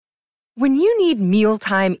When you need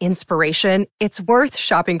mealtime inspiration, it's worth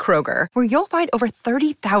shopping Kroger, where you'll find over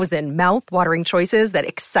 30,000 mouth-watering choices that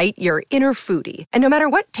excite your inner foodie. And no matter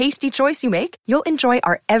what tasty choice you make, you'll enjoy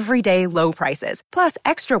our everyday low prices, plus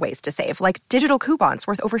extra ways to save, like digital coupons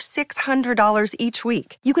worth over $600 each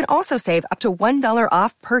week. You can also save up to $1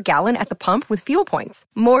 off per gallon at the pump with fuel points.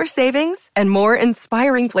 More savings and more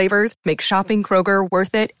inspiring flavors make shopping Kroger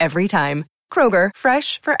worth it every time. Kroger,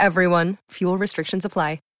 fresh for everyone. Fuel restrictions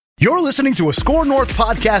apply. You're listening to a Score North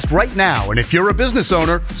podcast right now, and if you're a business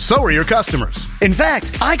owner, so are your customers. In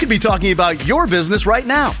fact, I could be talking about your business right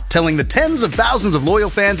now, telling the tens of thousands of loyal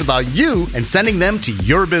fans about you and sending them to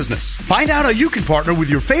your business. Find out how you can partner with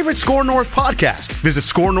your favorite Score North podcast. Visit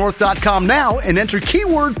scorenorth.com now and enter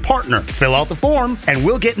keyword partner. Fill out the form, and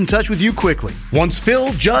we'll get in touch with you quickly. Once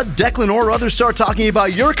Phil, Judd, Declan, or others start talking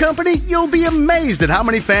about your company, you'll be amazed at how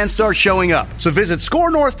many fans start showing up. So visit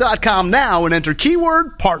scorenorth.com now and enter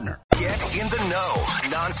keyword partner. Get in the know.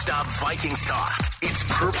 Non-stop Vikings talk. It's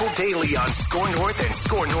Purple Daily on Score North and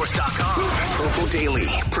ScoreNorth.com. Purple Daily,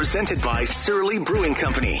 presented by Surly Brewing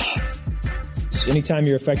Company. So anytime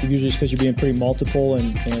you're effective, usually it's because you're being pretty multiple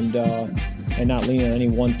and not leaning on any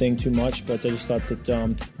one thing too much. But I just thought that,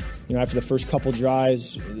 after the first couple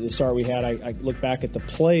drives, the start we had, I look back at the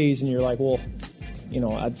plays and you're like, well,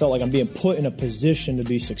 I felt like I'm being put in a position to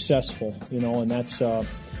be successful, and that's a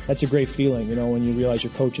great feeling, when you realize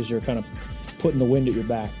your coaches are kind of putting the wind at your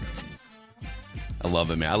back. I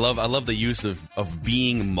love it, man. I love the use of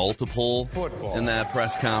being multiple football in that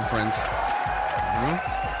press conference.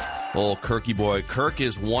 Mm-hmm. Old Kirky boy. Kirk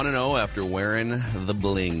is 1-0 after wearing the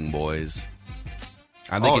bling, boys.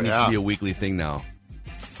 I think it needs to be a weekly thing now.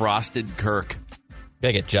 Frosted Kirk.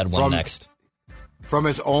 Gotta get Judd one next. From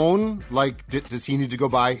his own, does he need to go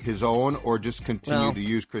buy his own or just continue to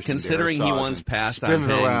use Christian considering Darrisaw he once passed on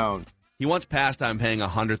around? He once passed on paying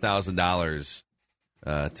 $100,000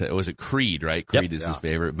 to, was it Creed, right? Creed is his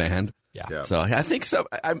favorite band. Yeah. So I think so.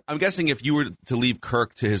 I'm guessing if you were to leave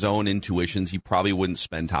Kirk to his own intuitions, he probably wouldn't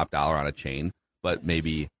spend top dollar on a chain, but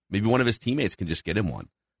maybe one of his teammates can just get him one.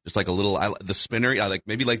 Just like a little, the spinner,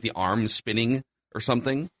 maybe the arm spinning or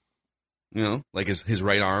something, like his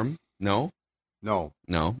right arm. No. Oh.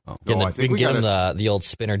 We can get him the old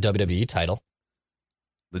spinner WWE title.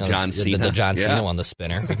 John Cena. The John Cena one, the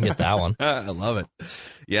spinner. We can get that one. I love it.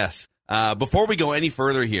 Yes. Before we go any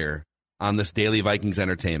further here on this daily Vikings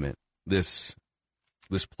entertainment, this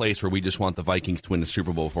place where we just want the Vikings to win the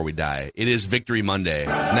Super Bowl before we die, it is Victory Monday.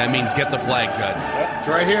 And that means get the flag, Judd. It's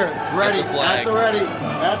right here. It's ready. At the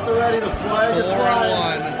ready. The flag is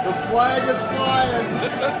flying. The flag is flying.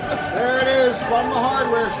 There it is from the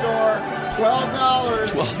hardware store.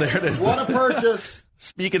 $12. Well, there it is. What a purchase.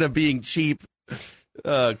 Speaking of being cheap,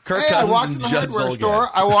 Kirk Cousins I walked and in the Judd hardware Zolgad. store.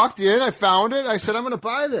 I walked in. I found it. I said, I'm going to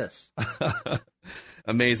buy this.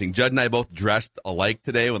 Amazing. Judd and I both dressed alike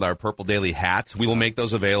today with our Purple Daily hats. We will make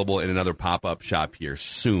those available in another pop-up shop here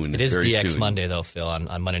soon. It is very DX soon. Monday, though, Phil, on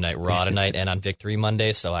Monday Night Raw tonight and on Victory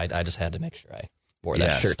Monday, so I just had to make sure I wore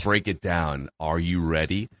that shirt. Break it down. Are you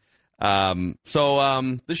ready? The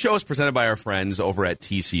show is presented by our friends over at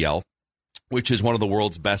TCL, which is one of the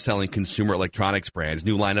world's best-selling consumer electronics brands.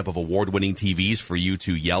 New lineup of award-winning TVs for you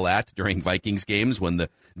to yell at during Vikings games when the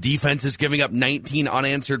defense is giving up 19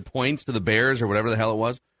 unanswered points to the Bears or whatever the hell it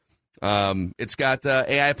was. It's got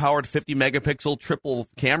AI-powered 50-megapixel triple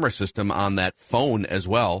camera system on that phone as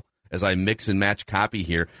well, as I mix and match copy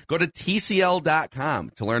here. Go to TCL.com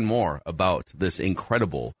to learn more about this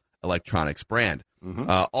incredible electronics brand.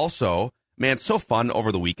 Mm-hmm. Also, man, it's so fun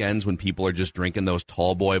over the weekends when people are just drinking those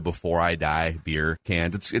Tall Boy Before I Die beer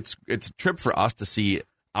cans. It's a trip for us to see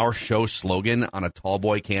our show slogan on a Tall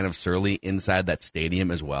Boy can of Surly inside that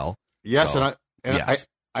stadium as well. Yes,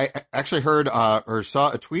 I actually heard or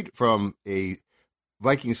saw a tweet from a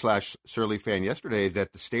Viking/Surly fan yesterday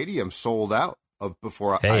that the stadium sold out of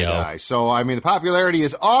Before I Die. So, the popularity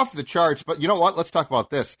is off the charts. But you know what? Let's talk about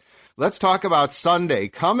this. Let's talk about Sunday.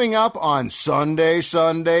 Coming up on Sunday.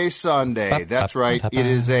 That's right. It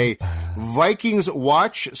is a Vikings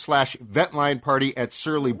watch/vent line party at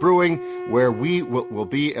Surly Brewing, where we will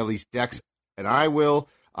be, at least Dex and I will.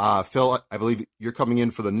 Phil, I believe you're coming in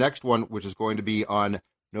for the next one, which is going to be on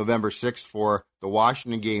November 6th for the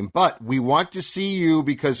Washington game. But we want to see you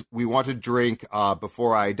because we want to drink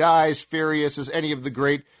Before I Dies, Furious, any of the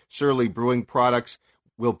great Surly Brewing products.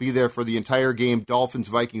 We'll be there for the entire game, Dolphins,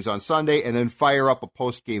 Vikings on Sunday, and then fire up a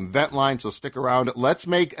post-game vent line, so stick around. Let's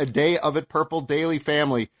make a day of it, Purple Daily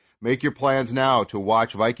family. Make your plans now to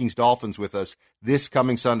watch Vikings-Dolphins with us this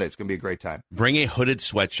coming Sunday. It's going to be a great time. Bring a hooded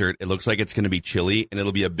sweatshirt. It looks like it's going to be chilly, and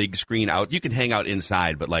it'll be a big screen out. You can hang out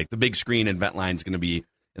inside, but the big screen and vent line is going to be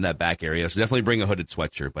in that back area. So definitely bring a hooded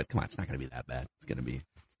sweatshirt. But come on, it's not going to be that bad. It's going to be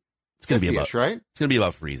about right. It's going to be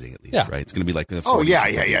about freezing at least, right? It's going to be like the 40s. Oh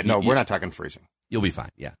yeah. No, we're not talking freezing. You'll be fine.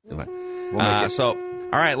 Yeah. So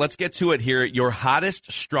all right, let's get to it here. Your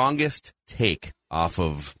hottest, strongest take off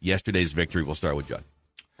of yesterday's victory. We'll start with Judd.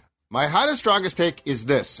 My hottest, strongest take is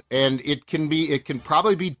this, and it can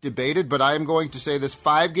probably be debated, but I am going to say this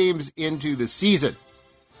 5 games into the season.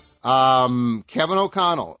 Kevin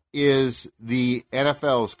O'Connell is the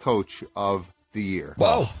NFL's coach of the year.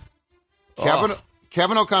 Whoa.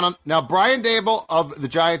 Kevin O'Connell. Now, Brian Daboll of the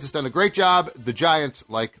Giants has done a great job. The Giants,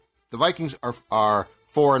 like the Vikings, are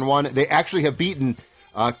 4-1. They actually have beaten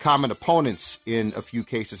common opponents in a few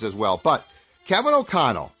cases as well. But Kevin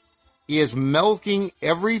O'Connell is milking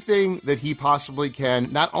everything that he possibly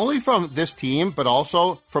can, not only from this team, but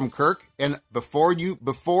also from Kirk. And before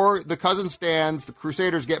the Cousins stands, the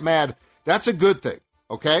Crusaders get mad. That's a good thing,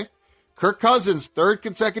 okay? Kirk Cousins, 3rd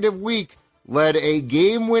consecutive week, led a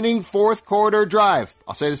game-winning 4th quarter drive.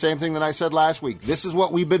 I'll say the same thing that I said last week. This is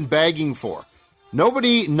what we've been begging for.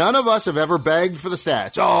 None of us have ever begged for the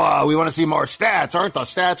stats. Oh, we want to see more stats. Aren't the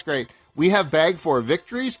stats great? We have begged for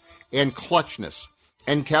victories and clutchness.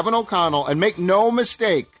 And Kevin O'Connell, and make no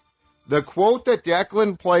mistake, the quote that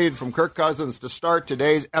Declan played from Kirk Cousins to start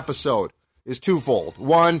today's episode is twofold.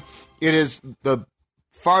 One, it is the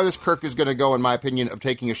farthest Kirk is going to go, in my opinion, of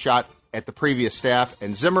taking a shot at the previous staff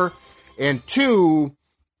and Zimmer. And 2,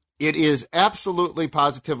 it is absolutely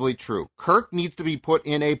positively true. Kirk needs to be put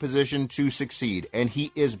in a position to succeed, and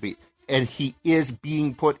he is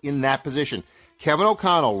being put in that position. Kevin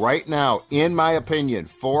O'Connell, right now, in my opinion,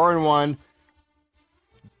 4-1.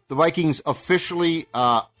 The Vikings officially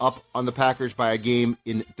up on the Packers by a game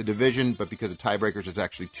in the division, but because of tiebreakers, it's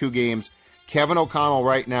actually 2 games. Kevin O'Connell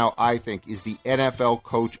right now, I think, is the NFL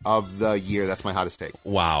coach of the year. That's my hottest take.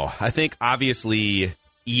 Wow. I think, obviously,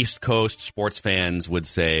 East Coast sports fans would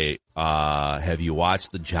say, have you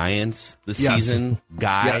watched the Giants this season?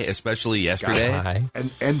 Guy, especially yesterday. Guy.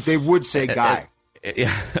 And they would say Guy.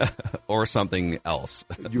 Or something else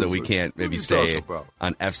that we can't maybe say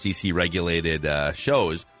on FCC-regulated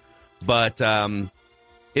shows. But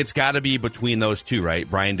it's got to be between those two, right?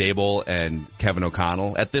 Brian Daboll and Kevin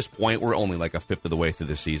O'Connell. At this point, we're only like a fifth of the way through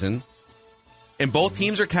the season. And both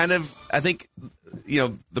teams are kind of, I think,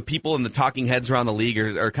 the people and the talking heads around the league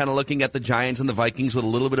are kind of looking at the Giants and the Vikings with a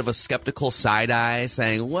little bit of a skeptical side eye,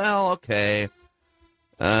 saying, well, okay.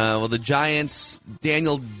 The Giants,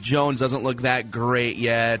 Daniel Jones doesn't look that great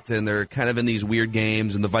yet, and they're kind of in these weird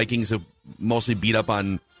games, and the Vikings have mostly beat up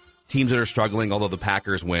on teams that are struggling, although the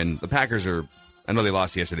Packers win. The Packers I know they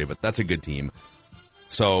lost yesterday, but that's a good team.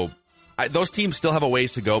 So those teams still have a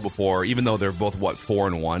ways to go before, even though they're both,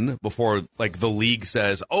 4-1, before like the league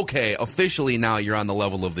says, okay, officially now you're on the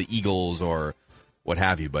level of the Eagles or what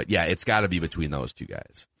have you. But yeah, it's got to be between those two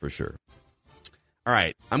guys for sure. All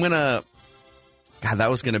right, God,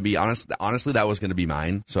 that was going to be, honestly, that was going to be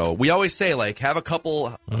mine. So we always say, have a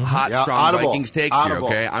couple hot, strong audible, Vikings takes audible.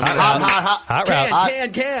 Here, okay? I'm going to hot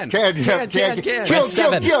route. Can.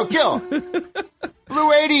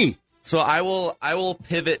 Blue 80. So I will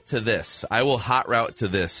pivot to this. I will hot route to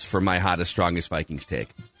this for my hottest, strongest Vikings take.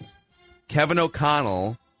 Kevin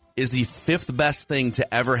O'Connell is the 5th best thing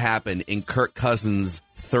to ever happen in Kirk Cousins'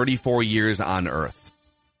 34 years on Earth.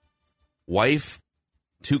 Wife,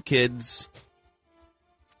 2 kids.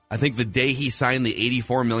 I think the day he signed the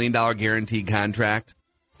 $84 million guaranteed contract,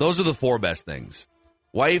 those are the 4 best things.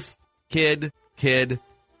 Wife, kid, and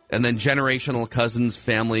then generational Cousins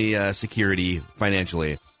family security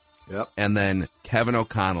financially. Yep. And then Kevin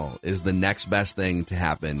O'Connell is the next best thing to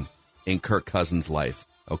happen in Kirk Cousins' life.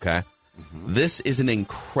 Okay? Mm-hmm. This is an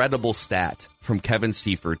incredible stat from Kevin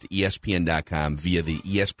Seifert to ESPN.com via the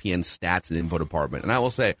ESPN Stats and Info Department. And I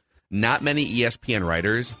will say, not many ESPN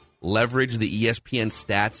writers leverage the ESPN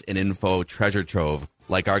Stats and Info treasure trove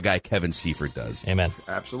like our guy Kevin Seifert does. Amen.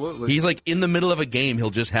 Absolutely. He's in the middle of a game,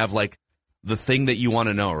 he'll just have the thing that you want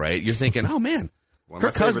to know, right? You're thinking, oh man,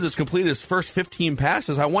 Kirk Cousins has completed his first 15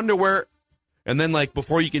 passes. I wonder where. And then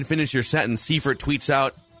before you can finish your sentence, Seifert tweets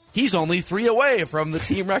out, he's only 3 away from the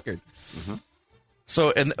team record. Mm-hmm.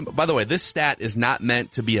 So, and by the way, this stat is not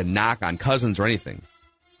meant to be a knock on Cousins or anything.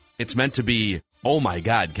 It's meant to be, oh my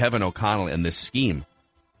God, Kevin O'Connell and this scheme.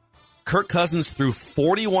 Kirk Cousins threw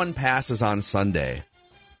 41 passes on Sunday,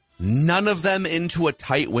 none of them into a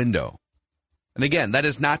tight window. And again, that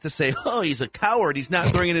is not to say, oh, he's a coward, he's not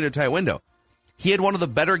throwing it into a tight window. He had one of the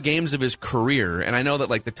better games of his career, and I know that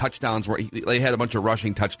the touchdowns they had a bunch of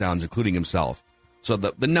rushing touchdowns, including himself. So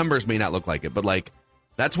the numbers may not look like it, but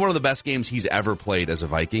that's one of the best games he's ever played as a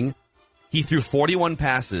Viking. He threw 41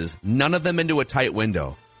 passes, none of them into a tight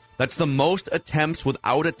window. That's the most attempts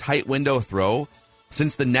without a tight window throw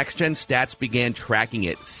since the Next Gen Stats began tracking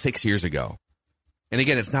it 6 years ago. And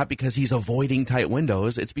again, it's not because he's avoiding tight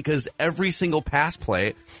windows. It's because every single pass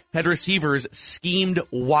play had receivers schemed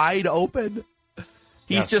wide open.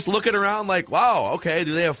 He's just looking around like, wow, okay,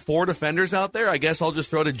 do they have 4 defenders out there? I guess I'll just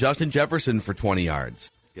throw to Justin Jefferson for 20 yards.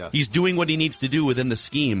 Yes. He's doing what he needs to do within the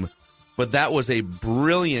scheme. But that was a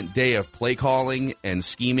brilliant day of play calling and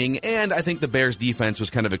scheming. And I think the Bears defense was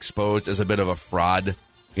kind of exposed as a bit of a fraud.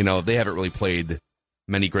 You know, they haven't really played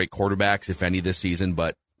many great quarterbacks, if any, this season.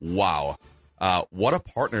 But wow. What a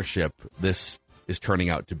partnership this is turning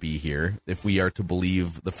out to be here. If we are to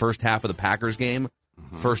believe the first half of the Packers game,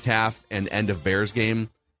 first half and end of Bears game,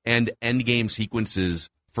 and end game sequences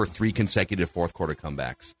for 3 consecutive fourth quarter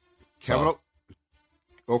comebacks. So,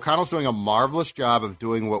 O'Connell's doing a marvelous job of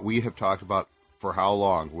doing what we have talked about for how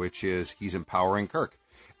long, which is he's empowering Kirk.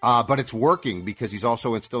 But it's working because he's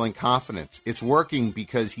also instilling confidence. It's working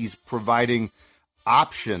because he's providing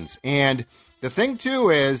options. And the thing, too,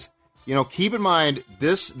 is, you know, keep in mind,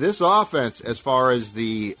 this offense, as far as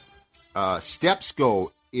the steps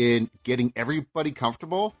go in getting everybody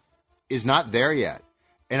comfortable, is not there yet.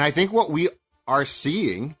 And I think what we are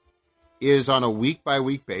seeing is on a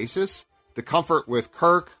week-by-week basis, the comfort with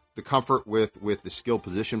Kirk, the comfort with the skill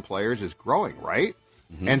position players is growing, right?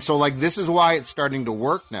 Mm-hmm. And so, like, this is why it's starting to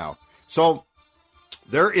work now. So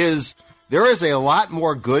there is a lot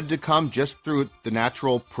more good to come just through the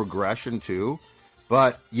natural progression, too.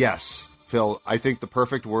 But, yes, Phil, I think the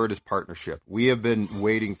perfect word is partnership. We have been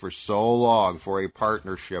waiting for so long for a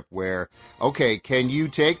partnership where, okay, can you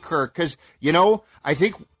take Kirk? Because, you know, I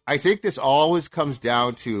think this always comes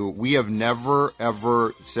down to, we have never,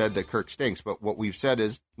 ever said that Kirk stinks. But what we've said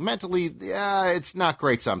is mentally, yeah, it's not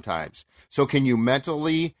great sometimes. So can you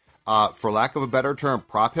mentally, for lack of a better term,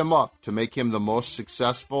 prop him up to make him the most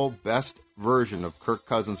successful, best version of Kirk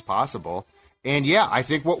Cousins possible? And, yeah, I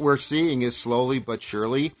think what we're seeing is slowly but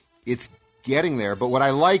surely it's getting there. But what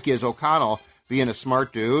I like is O'Connell, being a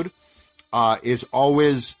smart dude, is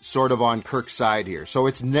always sort of on Kirk's side here. So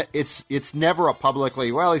it's never a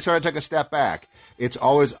publicly, well, he sort of took a step back. It's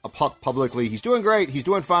always a publicly, he's doing great, he's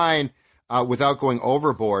doing fine, without going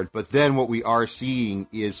overboard. But then what we are seeing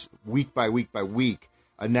is week by week by week,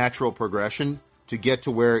 a natural progression to get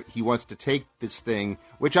to where he wants to take this thing,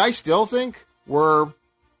 which I still think we're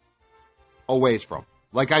a ways from.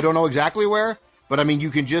 Like, I don't know exactly where, but I mean, you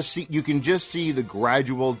can just see the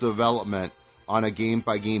gradual development on a game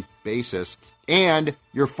by game basis, and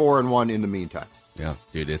you're 4-1 in the meantime. Yeah,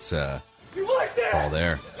 dude, it's you like that? It's all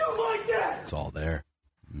there. You like that? It's all there.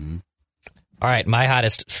 Mm-hmm. All right, my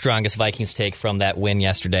hottest, strongest Vikings take from that win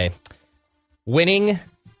yesterday. Winning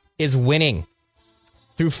is winning.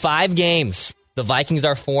 Through 5 games, the Vikings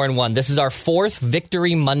are 4-1. This is our 4th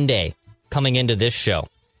victory Monday coming into this show.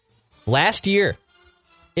 Last year,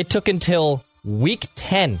 it took until week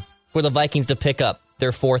 10 for the Vikings to pick up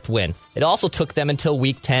their 4th win. It also took them until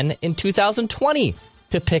week 10 in 2020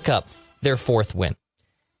 to pick up their 4th win.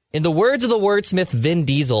 In the words of the wordsmith Vin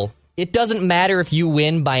Diesel, it doesn't matter if you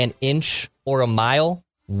win by an inch or a mile.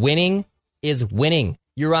 Winning is winning.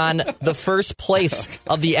 You're on the first place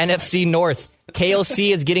of the NFC North.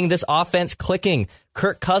 KOC is getting this offense clicking.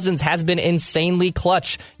 Kirk Cousins has been insanely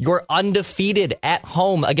clutch. You're undefeated at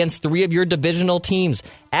home against 3 of your divisional teams.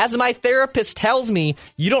 As my therapist tells me,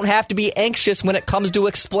 you don't have to be anxious when it comes to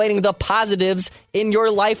explaining the positives in your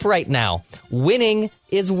life right now. Winning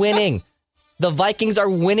is winning. The Vikings are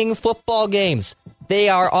winning football games. They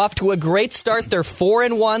are off to a great start. They're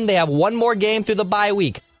 4-1. They have 1 more game through the bye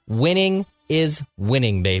week. Winning is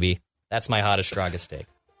winning, baby. That's my hottest, strongest take.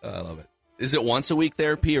 I love it. Is it once a week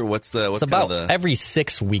therapy, or what's it's about every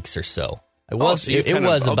 6 weeks or so? It was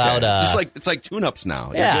about it's like tune-ups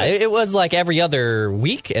now. Yeah, it was like every other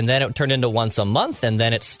week, and then it turned into once a month, and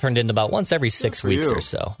then it's turned into about once every 6 weeks or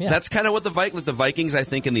so. Yeah. That's kind of what the Vikings, I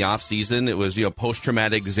think, in the offseason, it was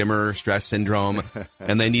post-traumatic Zimmer stress syndrome,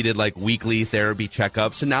 and they needed like weekly therapy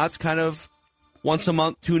checkups, and now it's kind of once a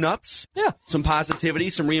month tune-ups. Yeah. Some positivity,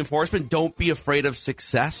 some reinforcement. Don't be afraid of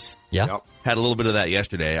success. Yeah. Yep. Had a little bit of that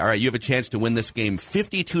yesterday. All right, you have a chance to win this game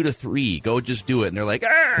 52-3. Go just do it. And they're like,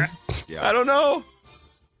 I don't know.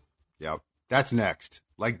 Yeah, that's next.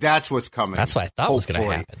 Like, that's what's coming. That's what I thought was going to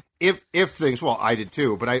happen. If things, well, I did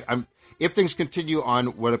too, but if things continue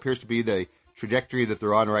on what appears to be the trajectory that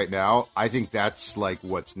they're on right now, I think that's like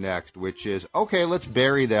what's next, which is, okay, let's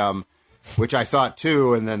bury them, which I thought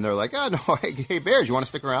too, and then they're like, oh, no, hey, Bears, you want to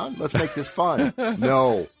stick around? Let's make this fun.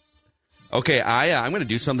 No. Okay, I'm going to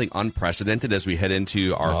do something unprecedented as we head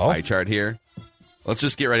into our pie chart here. let's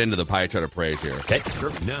just get right into the pie chart of praise here. Okay.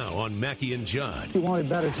 Now on Mackie and John. You wanted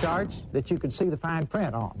better charts that you could see the fine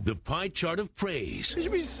print on. The pie chart of praise. You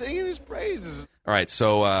should be singing his praises. All right,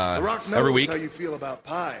 so every week how you feel about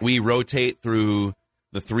pie. we rotate through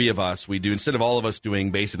the three of us. We do, instead of all of us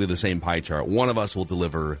doing basically the same pie chart, one of us will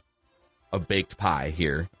deliver a baked pie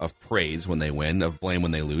here of praise when they win, of blame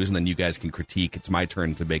when they lose, and then you guys can critique. It's my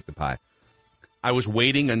turn to bake the pie. I was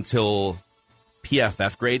waiting until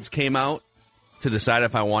PFF grades came out to decide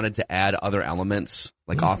if I wanted to add other elements,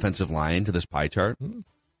 like offensive line, to this pie chart.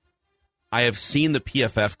 I have seen the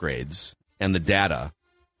PFF grades and the data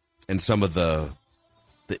and some of the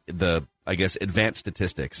I guess, advanced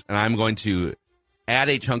statistics, and I'm going to add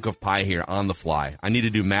a chunk of pie here on the fly. I need to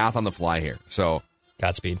do math on the fly here. So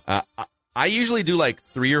Godspeed. I usually do like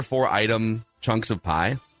 3 or 4 item chunks of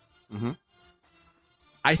pie. Mm-hmm.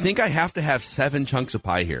 I think I have to have 7 chunks of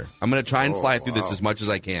pie here. I'm going to try and fly through this as much as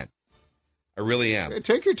I can. I really am. Hey,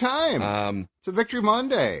 take your time. It's a Victory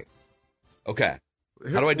Monday. Okay.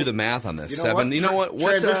 How do I do the math on this? You know 7. What? You know what?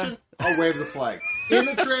 Transition? I'll wave the flag. In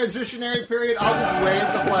the transitionary period, I'll just wave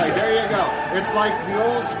the flag. There you go. It's like the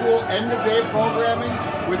old school end-of-day programming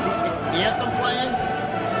with the anthem playing.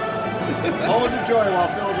 Ode to joy while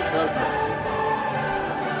Phil does this.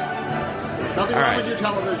 There's nothing wrong with your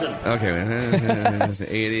television. Okay.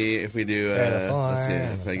 80. If we do, let's see.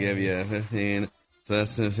 If I give you 15, so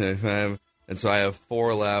that's 5. And so I have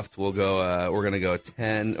 4 left. We'll go, we're going to go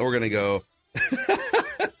 10. We're going to go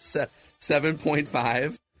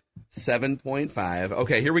 7.5. 7.5.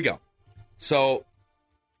 Okay, here we go. So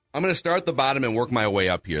I'm going to start at the bottom and work my way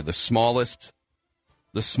up here. The smallest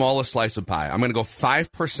slice of pie. I'm going to go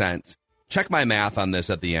 5%. Check my math on this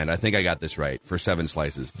at the end. I think I got this right for 7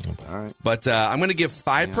 slices. All right. But I'm going to give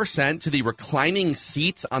 5% to the reclining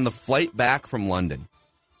seats on the flight back from London,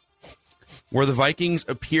 where the Vikings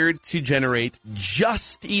appeared to generate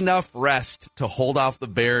just enough rest to hold off the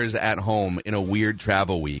Bears at home in a weird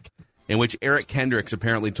travel week, in which Eric Kendricks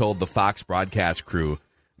apparently told the Fox broadcast crew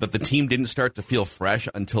that the team didn't start to feel fresh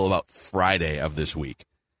until about Friday of this week.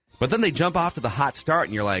 But then they jump off to the hot start,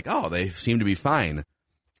 and you're like, oh, they seem to be fine.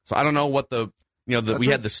 So I don't know what we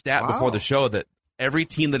had the stat before the show that every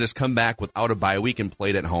team that has come back without a bye week and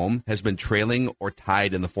played at home has been trailing or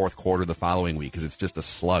tied in the fourth quarter the following week because it's just a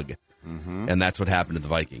slug. Mm-hmm. And that's what happened to the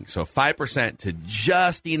Vikings. So 5% to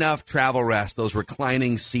just enough travel rest, those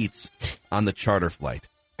reclining seats on the charter flight.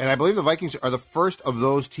 And I believe the Vikings are the first of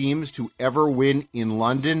those teams to ever win in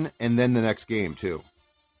London and then the next game, too.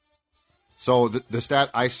 So the stat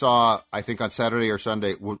I saw, I think on Saturday or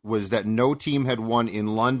Sunday, was that no team had won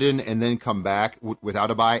in London and then come back without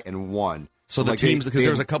a bye and won. So the teams, because there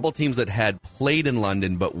was a couple of teams that had played in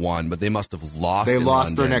London but won, but they must have lost. They lost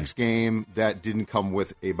London. their next game that didn't come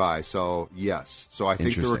with a bye. So yes, so I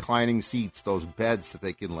think the reclining seats, those beds that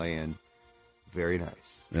they can lay in, very nice.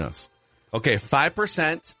 Yes. Okay,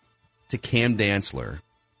 5% to Cam Dantzler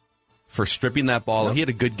for stripping that ball. Yep. He had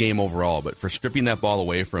a good game overall, but for stripping that ball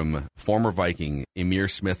away from former Viking Emir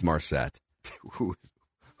Smith-Marsette, who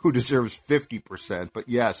deserves 50%. But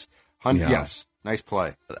yes, yes. Nice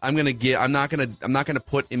play. I'm not gonna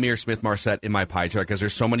put Emir Smith-Marsette in my pie chart because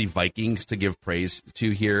there's so many Vikings to give praise to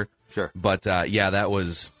here. Sure. But that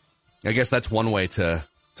was, I guess that's one way to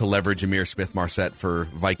leverage Emir Smith-Marsette for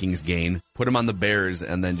Vikings gain. Put him on the Bears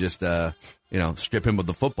and then just strip him with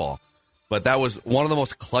the football. But that was one of the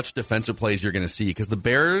most clutch defensive plays you're going to see because the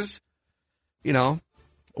Bears, it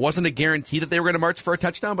wasn't a guarantee that they were going to march for a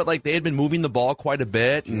touchdown, but like they had been moving the ball quite a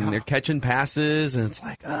bit and they're catching passes, and it's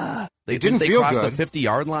like they crossed the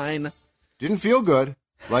 50-yard line. Didn't feel good.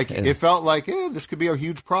 Like it felt like this could be a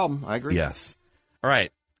huge problem. I agree. Yes. All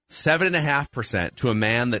right. 7.5% to a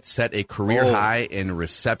man that set a career high in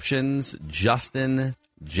receptions, Justin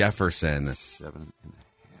Jefferson. 7.5.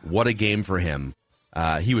 What a game for him.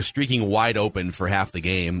 He was streaking wide open for half the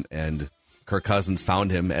game, and Kirk Cousins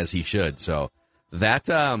found him as he should. So that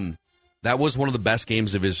was one of the best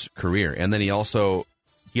games of his career. And then he also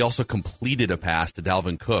completed a pass to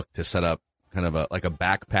Dalvin Cook to set up kind of a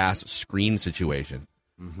back pass screen situation.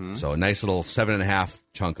 Mm-hmm. So a nice little 7.5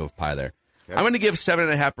 chunk of pie there. Okay. I'm going to give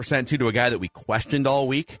 7.5% to a guy that we questioned all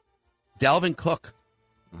week, Dalvin Cook,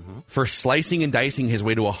 for slicing and dicing his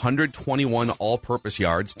way to 121 all-purpose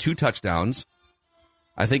yards, 2 touchdowns.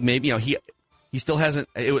 I think maybe he still hasn't.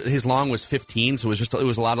 His long was 15, so it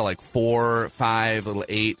was a lot of like 4, 5, little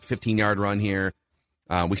 8, 15-yard run here.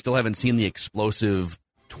 We still haven't seen the explosive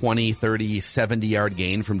 20, 30, 70-yard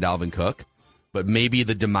gain from Dalvin Cook, but maybe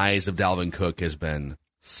the demise of Dalvin Cook has been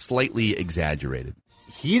slightly exaggerated.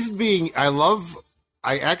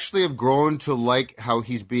 I actually have grown to like how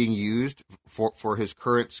he's being used for his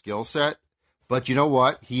current skill set, But you know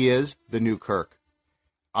what? He is the new Kirk.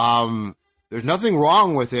 There's nothing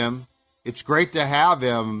wrong with him. It's great to have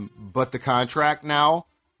him, but the contract now,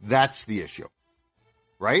 that's the issue.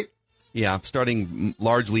 Right? Yeah, starting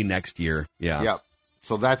largely next year. Yeah. Yep.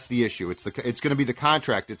 So that's the issue. It's going to be the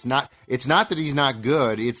contract. It's not that he's not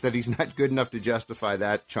good. It's that he's not good enough to justify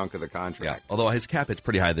that chunk of the contract. Yeah. Although his cap hit's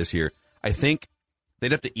pretty high this year. I think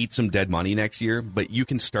they'd have to eat some dead money next year, but you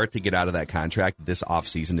can start to get out of that contract this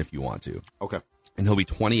offseason if you want to. Okay. And he'll be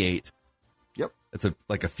 28. Yep. It's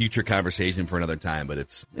a future conversation for another time, but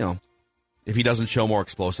it's, if he doesn't show more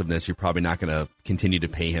explosiveness, you're probably not going to continue to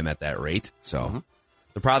pay him at that rate. So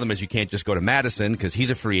the problem is you can't just go to Madison because he's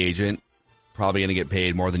a free agent, probably going to get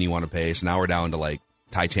paid more than you want to pay. So now we're down to like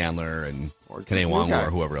Ty Chandler and Kene Nwangwu or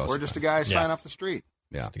whoever else. Or just a guy sign off the street.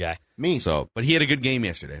 Yeah. The guy. Me. So, but he had a good game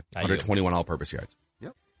yesterday. 121 all-purpose yards.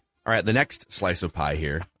 Yep. All right, the next slice of pie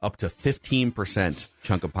here, up to 15%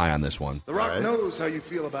 chunk of pie on this one. The Rock knows how you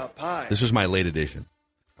feel about pie. This was my late edition.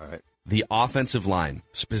 All right. The offensive line,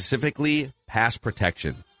 specifically pass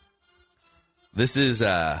protection. This is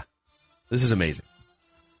amazing.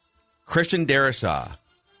 Christian Darrisaw,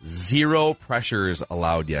 0 pressures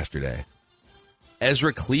allowed yesterday.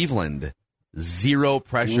 Ezra Cleveland, 0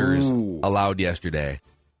 pressures allowed yesterday.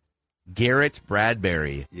 Garrett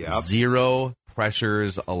Bradbury, 0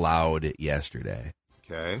 pressures allowed yesterday.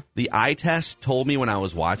 Okay. The eye test told me when I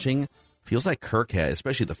was watching, feels like Kirk had,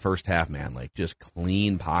 especially the first half, man, like just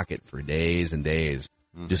clean pocket for days and days.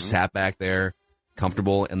 Just sat back there,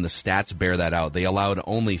 comfortable, and the stats bear that out. They allowed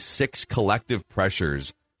only 6 collective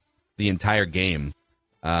pressures the entire game,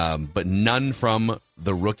 but none from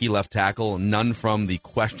the rookie left tackle, none from the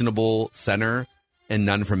questionable center, and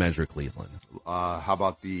none from Ezra Cleveland. How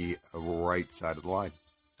about the right side of the line?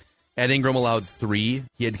 Ed Ingram allowed 3.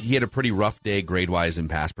 He had a pretty rough day grade-wise in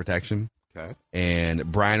pass protection. Okay. And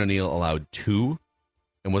Brian O'Neill allowed 2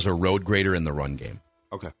 and was a road grader in the run game.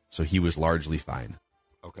 Okay. So he was largely fine.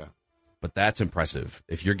 Okay. But that's impressive.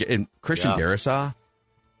 If you're getting Christian Darrisaw,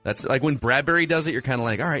 that's like when Bradbury does it, you're kind of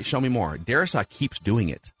like, all right, show me more. Darrisaw keeps doing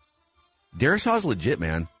it. Darrisaw's legit,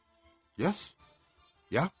 man. Yes.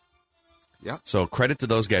 Yeah. Yeah. So credit to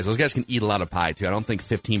those guys. Those guys can eat a lot of pie, too. I don't think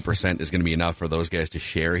 15% is going to be enough for those guys to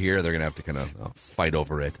share here. They're going to have to kind of fight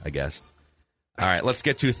over it, I guess. All right, let's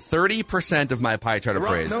get to 30% of my pie chart of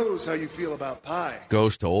praise. The Rock knows how you feel about pie.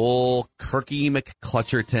 Goes to old Kirky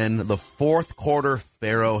McClutcherton, the fourth quarter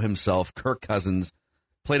pharaoh himself, Kirk Cousins.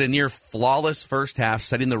 Played a near flawless first half,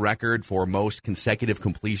 setting the record for most consecutive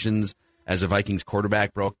completions as a Vikings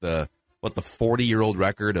quarterback. Broke the 40-year-old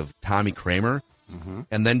record of Tommy Kramer.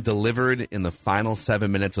 And then delivered in the final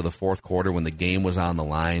 7 minutes of the fourth quarter when the game was on the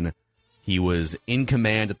line. He was in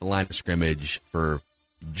command at the line of scrimmage for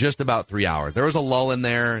just about 3 hours. There was a lull in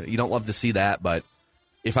there. You don't love to see that, but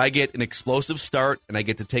if I get an explosive start and I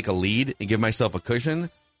get to take a lead and give myself a cushion,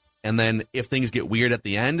 and then if things get weird at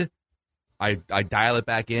the end, I dial it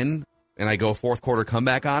back in and I go fourth quarter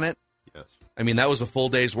comeback on it. Yes. I mean, that was a full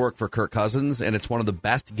day's work for Kirk Cousins, and it's one of the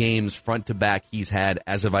best games front to back he's had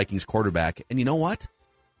as a Vikings quarterback. And you know what?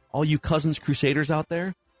 All you Cousins Crusaders out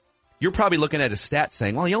there, you're probably looking at his stats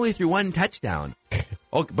saying, well, he only threw 1 touchdown.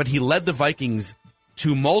 Oh, but he led the Vikings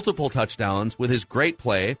to multiple touchdowns with his great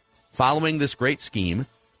play, following this great scheme.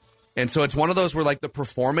 And so it's one of those where, like, the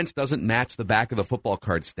performance doesn't match the back of the football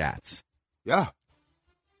card stats. Yeah.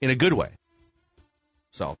 In a good way.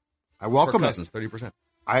 So, I welcome Cousins, it. 30%.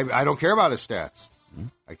 I don't care about his stats.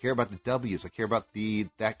 I care about the W's. I care about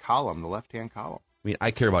that column, the left-hand column. I mean,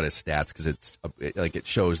 I care about his stats because it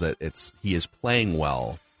shows that he is playing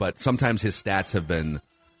well. But sometimes his stats have been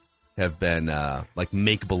like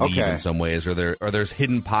make believe in some ways, or there's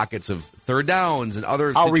hidden pockets of third downs and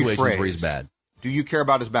other situations where he's bad. Do you care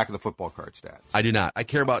about his back of the football card stats? I do not. I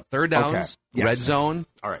care about third downs, red zone.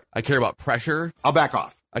 All right. I care about pressure. I'll back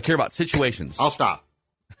off. I care about situations. I'll stop.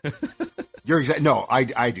 No,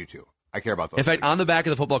 I do too. I care about those. In fact, on the back of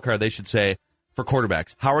the football card, they should say, for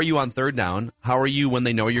quarterbacks, how are you on third down? How are you when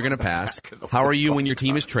they know you're going to pass? How are you when your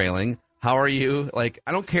team is trailing? How are you? Like,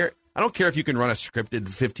 I don't care if you can run a scripted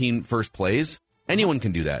 15 first plays. Anyone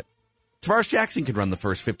can do that. Tavares Jackson could run the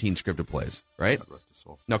first 15 scripted plays, right?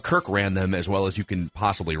 Now, Kirk ran them as well as you can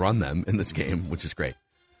possibly run them in this game, which is great.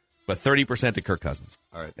 But 30% to Kirk Cousins.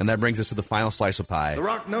 All right. And that brings us to the final slice of pie. The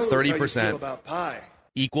Rock knows 30% how you feel about pie.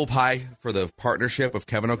 Equal pie for the partnership of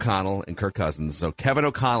Kevin O'Connell and Kirk Cousins. So Kevin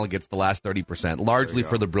O'Connell gets the last 30%, largely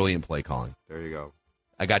for the brilliant play calling. There you go.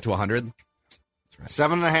 I got to 100. That's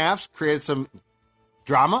right. 7.5 created some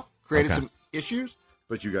drama, created some issues,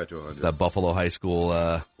 but you got to 100. It's that Buffalo High School.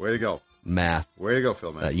 Way to go. math. Way to go,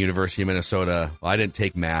 Phil, man. At University of Minnesota. Well, I didn't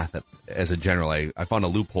take math as a general. I found a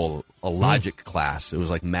loophole, a logic class. It was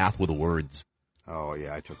like math with words. Oh,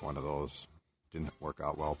 yeah, I took one of those. Didn't work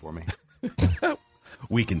out well for me.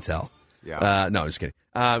 We can tell. Yeah. No, just kidding.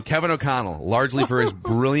 Kevin O'Connell, largely for his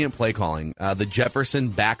brilliant play calling. The Jefferson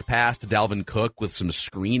back pass to Dalvin Cook with some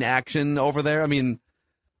screen action over there. I mean,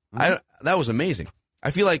 that was amazing.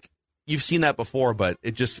 I feel like you've seen that before, but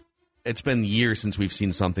it's been years since we've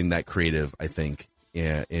seen something that creative, I think,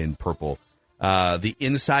 in purple. The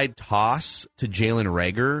inside toss to Jalen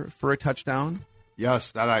Reagor for a touchdown.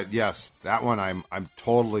 Yes, that one I'm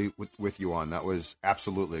totally with you on. That was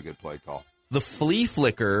absolutely a good play call. The flea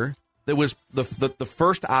flicker, that was the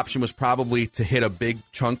first option was probably to hit a big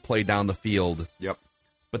chunk play down the field. Yep.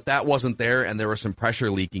 But that wasn't there, and there was some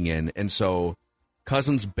pressure leaking in, and so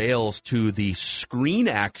Cousins bails to the screen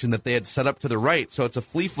action that they had set up to the right. So it's a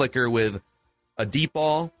flea flicker with a deep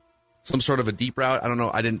ball, some sort of a deep route. I don't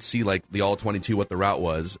know. I didn't see like the all-22 what the route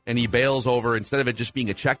was. And he bails over, instead of it just being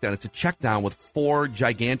a check down, it's a check down with 4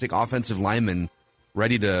 gigantic offensive linemen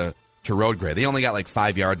ready to road grade. They only got like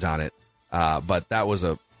 5 yards on it. But that was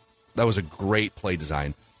a great play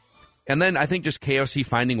design. And then I think just KOC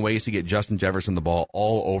finding ways to get Justin Jefferson the ball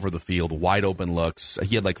all over the field, wide open looks.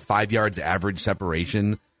 He had like 5 yards average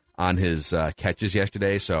separation on his catches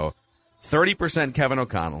yesterday. So 30% Kevin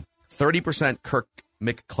O'Connell, 30% Kirk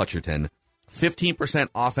McClutcherton, 15%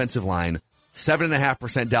 offensive line,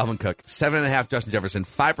 7.5% Dalvin Cook, 7.5% Justin Jefferson,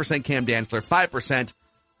 5% Cam Dantzler, 5%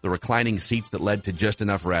 the reclining seats that led to just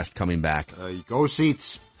enough rest coming back. Go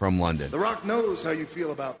Seats. From London. The Rock knows how you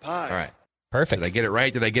feel about pie. All right. Perfect. Did I get it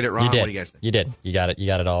right? Did I get it wrong? You did. What do you guys think? You did. You got it. You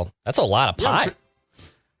got it all. That's a lot of pie.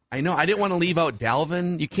 I know. I didn't want to leave out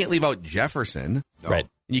Dalvin. You can't leave out Jefferson. No. Right.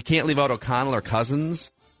 You can't leave out O'Connell or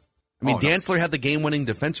Cousins. I mean, Dantzler had the game-winning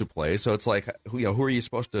defensive play, so it's like, who are you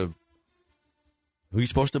supposed to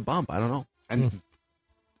bump? I don't know. And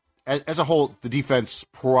as a whole, the defense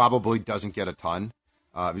probably doesn't get a ton.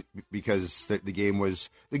 Because the game was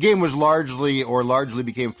largely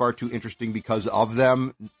became far too interesting because of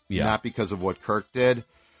them, not because of what Kirk did.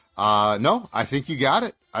 No, I think you got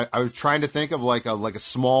it. I was trying to think of like a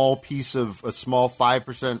small piece of a small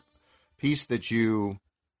 5% piece that you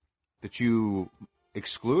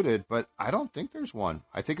excluded, but I don't think there's one.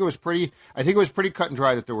 I think it was pretty cut and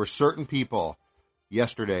dry that there were certain people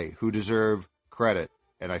yesterday who deserve credit,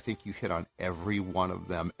 and I think you hit on every one of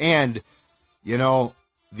them. And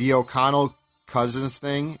the O'Connell-Cousins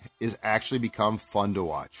thing is actually become fun to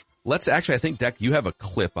watch. I think, Deck, you have a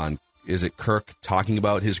clip on, is it Kirk talking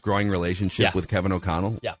about his growing relationship with Kevin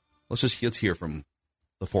O'Connell? Yeah. Let's hear from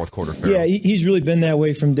the fourth quarter. Yeah, he's really been that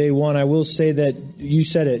way from day one. I will say that you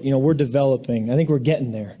said it, we're developing. I think we're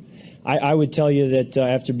getting there. I would tell you that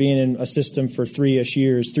after being in a system for 3-ish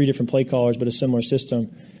years, 3 different play callers, but a similar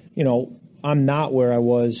system, I'm not where I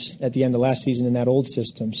was at the end of last season in that old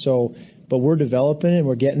system. But we're developing and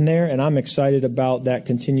we're getting there, and I'm excited about that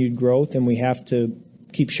continued growth, and we have to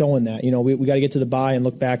keep showing that. We got to get to the bye and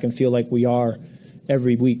look back and feel like we are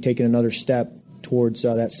every week taking another step towards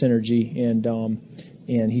that synergy,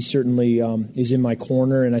 and he certainly is in my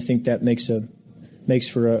corner, and I think that makes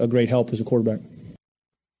for a great help as a quarterback.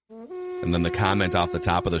 And then the comment off the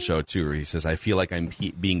top of the show, too, where he says, I feel like I'm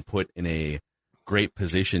being put in a great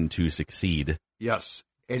position to succeed. Yes.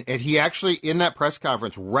 And he actually, in that press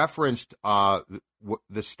conference, referenced the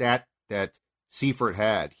stat that Seifert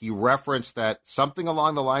had. He referenced that something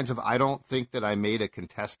along the lines of, I don't think that I made a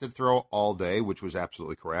contested throw all day, which was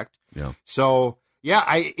absolutely correct. Yeah. So,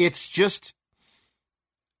 it's just,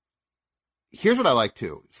 here's what I like,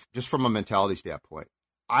 too, just from a mentality standpoint.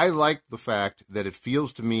 I like the fact that it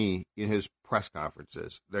feels to me in his press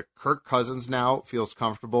conferences that Kirk Cousins now feels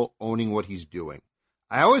comfortable owning what he's doing.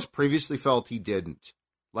 I always previously felt he didn't.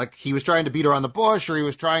 Like he was trying to beat around the bush, or he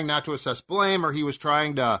was trying not to assess blame, or he was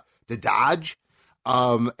trying to dodge.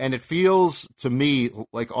 And it feels to me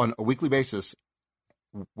like on a weekly basis,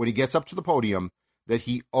 when he gets up to the podium, that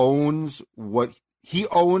he owns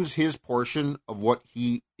his portion of what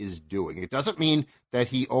he is doing. It doesn't mean that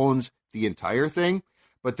he owns the entire thing,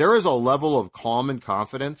 but there is a level of calm and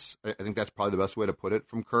confidence. I think that's probably the best way to put it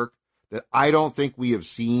from Kirk, that I don't think we have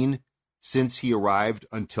seen since he arrived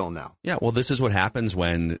until now. Yeah, well, this is what happens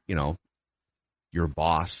when, your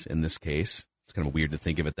boss, in this case, it's kind of weird to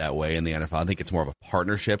think of it that way in the NFL. I think it's more of a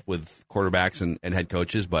partnership with quarterbacks and head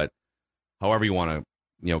coaches, but however you want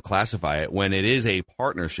to, classify it, when it is a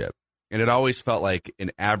partnership, and it always felt like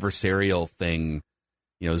an adversarial thing,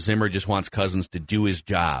 Zimmer just wants Cousins to do his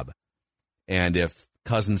job. And if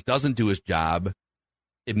Cousins doesn't do his job,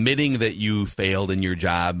 admitting that you failed in your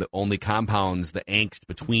job only compounds the angst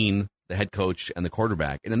between the head coach and the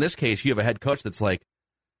quarterback. And in this case, you have a head coach that's like,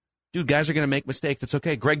 dude, guys are going to make mistakes. It's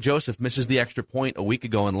okay. Greg Joseph misses the extra point a week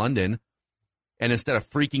ago in London. And instead of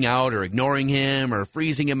freaking out or ignoring him or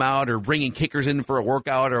freezing him out or bringing kickers in for a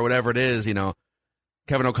workout or whatever it is,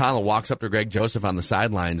 Kevin O'Connell walks up to Greg Joseph on the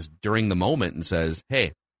sidelines during the moment and says,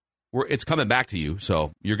 hey, it's coming back to you.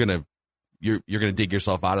 So you're going to dig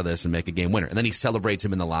yourself out of this and make a game winner. And then he celebrates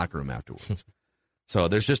him in the locker room afterwards. So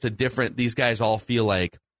there's just these guys all feel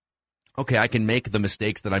like, okay, I can make the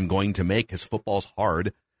mistakes that I'm going to make because football's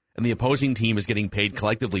hard. And the opposing team is getting paid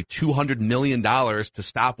collectively $200 million to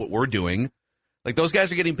stop what we're doing. Like, those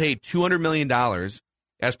guys are getting paid $200 million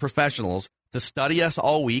as professionals to study us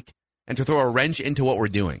all week and to throw a wrench into what we're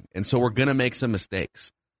doing. And so we're going to make some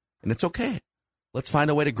mistakes. And it's okay. Let's find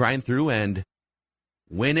a way to grind through and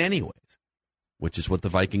win anyways, which is what the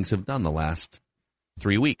Vikings have done the last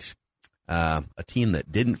 3 weeks. A team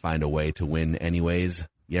that didn't find a way to win anyways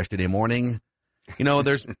yesterday morning.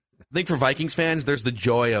 I think for Vikings fans, there's the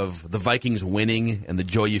joy of the Vikings winning and the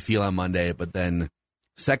joy you feel on Monday. But then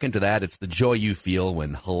second to that, it's the joy you feel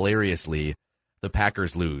when, hilariously, the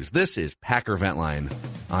Packers lose. This is Packer Vent Line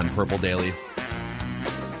on Purple Daily.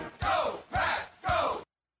 Go, Pack, go!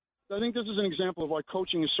 I think this is an example of why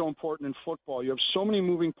coaching is so important in football. You have so many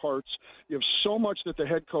moving parts. You have so much that the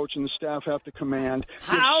head coach and the staff have to command.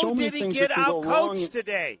 How did he get out-coached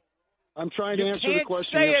today? I'm trying to answer the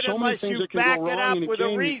question. You have so many things that can go wrong in a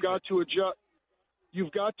game. You've got to adjust.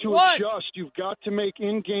 You've got to adjust. You've got to make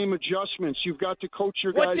in-game adjustments. You've got to coach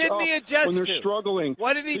your guys up when they're struggling.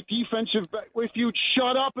 What did he? The defensive. If you'd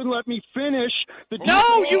shut up and let me finish.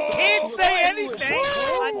 No, you can't say anything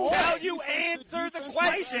until you answer the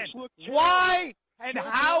question. Why and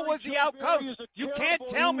how was he out-coached? You can't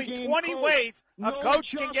tell me 20 ways a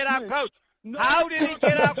coach can get out-coached. How did he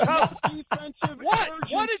get out-coached?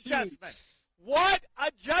 What adjustment? What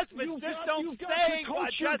adjustments? Just don't say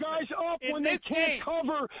adjustments. Guys up when they can't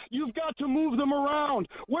cover. You've got to move them around.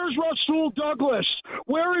 Where's Rasul Douglas?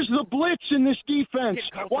 Where is the blitz in this defense?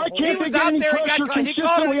 Why can't they get any pressure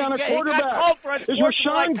consistently on a quarterback? Is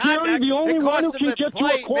Rashawn Gary the only one who can get to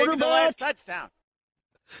a quarterback? Touchdown.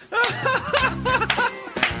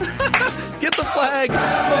 Get the flag.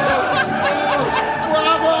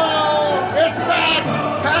 Bravo! It's back!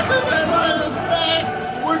 Packer Van Line is back!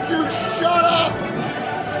 Would you shut up?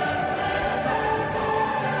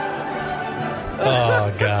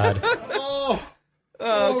 Oh, God.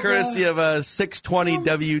 Oh, courtesy of 620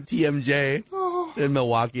 WTMJ in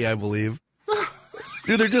Milwaukee, I believe.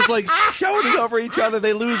 Dude, they're just like shouting over each other.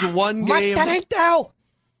 They lose one game.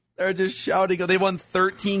 They're just shouting. They won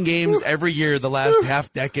 13 games every year the last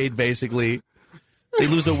half decade, basically. They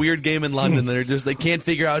lose a weird game in London. They can't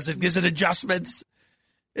figure out, is it adjustments?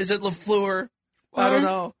 Is it LaFleur? I don't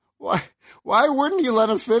know. Why wouldn't you let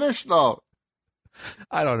him finish, though?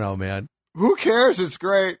 I don't know, man. Who cares? It's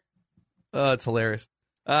great. It's hilarious.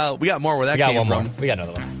 We got more where that came from. We got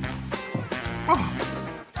another one.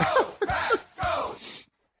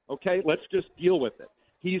 Okay, let's just deal with it.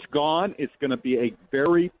 He's gone. It's going to be a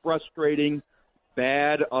very frustrating,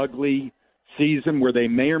 bad, ugly season where they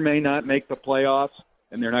may or may not make the playoffs,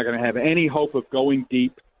 and they're not going to have any hope of going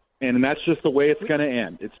deep. And that's just the way it's going to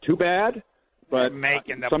end. It's too bad, but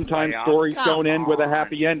sometimes stories don't end with a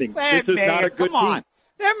happy ending. This is not a good team.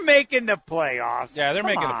 They're making the playoffs. Yeah, they're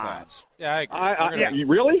making the playoffs. Yeah,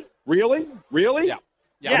 Really? Yeah.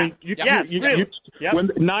 Yeah. I mean, when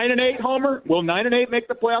 9-8, Homer, will 9-8 make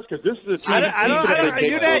the playoffs? Because this is a team.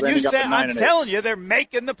 I'm telling you, they're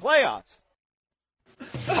making the playoffs.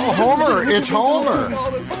 Oh, Homer! It's Homer.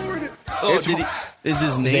 Is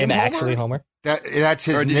his name actually Homer? That's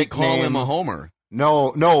his or did nickname. he call him a Homer?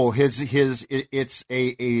 No. It's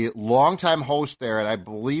a longtime host there, and I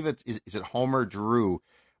believe is it Homer Drew,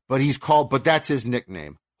 but that's his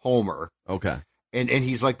nickname, Homer. Okay. And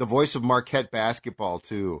he's like the voice of Marquette basketball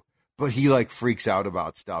too, but he like freaks out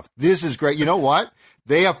about stuff. This is great. You know what?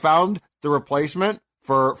 They have found the replacement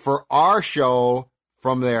for our show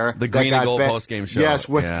from there. The Green and Gold post-game show. Yes,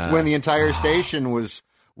 when the entire station was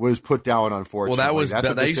put down, unfortunately. Well,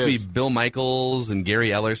 that used to be Bill Michaels and Gary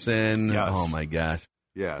Ellerson. Yes. Oh my gosh.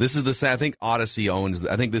 Yeah. This is I think Odyssey owns.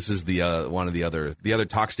 I think this is the one of the other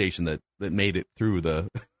talk station that made it through the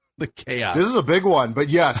chaos. This is a big one, but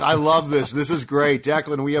yes, I love this. This is great.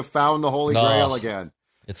 Declan, we have found the Holy Grail again.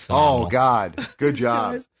 It's phenomenal. Oh, God. Good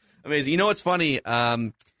job. Amazing. You know what's funny?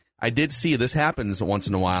 I did see this happens once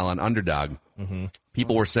in a while on Underdog. Mm-hmm.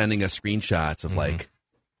 People were sending us screenshots of like,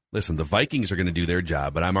 listen, the Vikings are going to do their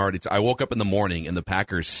job, but I woke up in the morning and the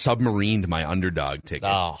Packers submarined my Underdog ticket.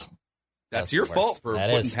 Oh, that's your fault for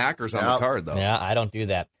putting Packers on the card, though. Yeah, I don't do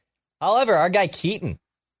that. However, our guy Keaton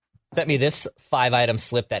sent me this 5-item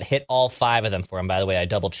slip that hit all 5 of them for him. By the way, I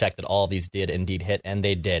double-checked that all of these did indeed hit, and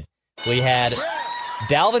they did. We had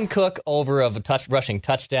Dalvin Cook over of rushing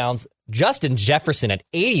touchdowns. Justin Jefferson at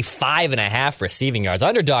 85.5 receiving yards.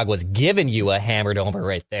 Underdog was giving you a hammered over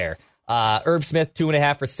right there. Irv Smith,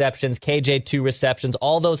 2.5 receptions. KJ, 2 receptions.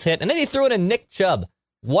 All those hit. And then he threw in a Nick Chubb,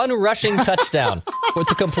 1 rushing touchdown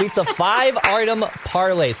to complete the 5-item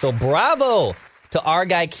parlay. So bravo to our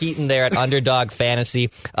guy Keaton there at Underdog Fantasy.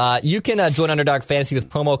 You can join Underdog Fantasy with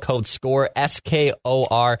promo code SCORE,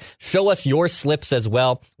 SKOR. Show us your slips as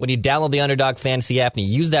well. When you download the Underdog Fantasy app and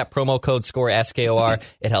you use that promo code SCORE, SKOR,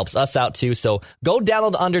 it helps us out too. So go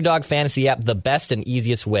download the Underdog Fantasy app, the best and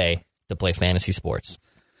easiest way to play fantasy sports.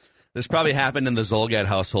 This probably happened in the Zolgad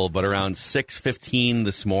household, but around 6:15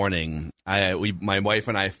 this morning, my wife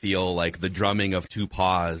and I feel like the drumming of 2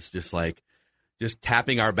 paws, just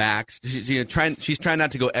tapping our backs. She's trying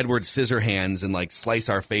not to go Edward Scissorhands and like slice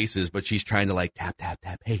our faces, but she's trying to like tap, tap,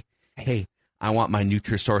 tap. Hey, I want my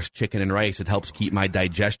Nutrisource chicken and rice. It helps keep my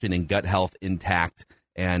digestion and gut health intact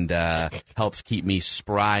and helps keep me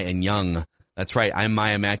spry and young. That's right. I'm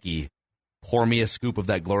Maya Mackey. Pour me a scoop of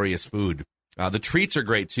that glorious food. The treats are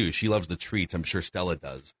great too. She loves the treats. I'm sure Stella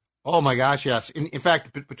does. Oh my gosh, yes. In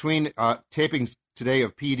fact, between tapings today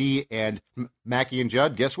of PD and Mackie and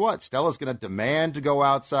Judd, guess what? Stella's going to demand to go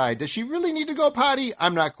outside. Does she really need to go potty?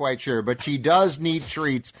 I'm not quite sure, but she does need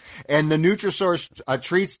treats. And the Nutrisource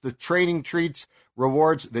treats, the training treats,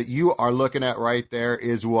 rewards that you are looking at right there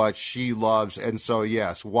is what she loves. And so,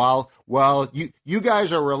 yes, while you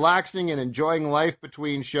guys are relaxing and enjoying life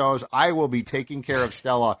between shows, I will be taking care of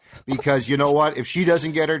Stella because you know what? If she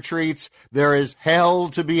doesn't get her treats, there is hell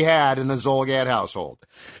to be had in the Zolgad household.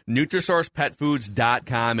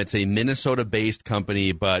 NutrisourcePetFoods.com. It's a Minnesota-based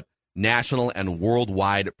company, but national and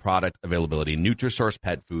worldwide product availability.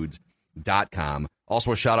 NutrisourcePetFoods.com.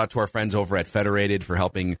 Also, a shout-out to our friends over at Federated for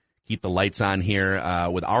helping keep the lights on here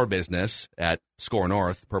with our business at Score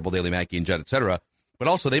North, Purple Daily, Mackey and Judd, etc. But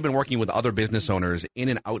also, they've been working with other business owners in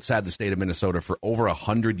and outside the state of Minnesota for over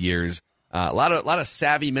 100 years. A lot of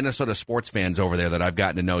savvy Minnesota sports fans over there that I've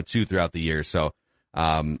gotten to know, too, throughout the years. So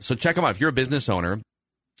check them out. If you're a business owner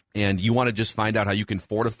and you want to just find out how you can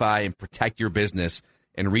fortify and protect your business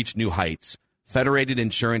and reach new heights,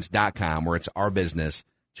 federatedinsurance.com, where it's our business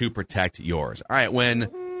to protect yours. All right, when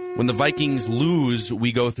the Vikings lose,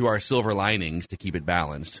 we go through our silver linings to keep it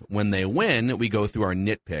balanced. When they win, we go through our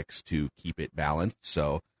nitpicks to keep it balanced.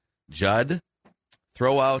 So, Judd,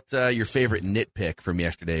 throw out your favorite nitpick from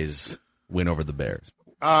yesterday's win over the Bears.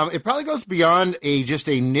 It probably goes beyond just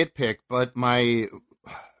a nitpick, but my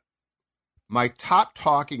top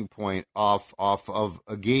talking point off of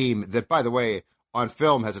a game that, by the way, on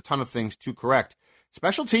film has a ton of things to correct.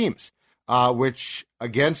 Special teams. Which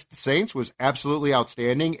against the Saints was absolutely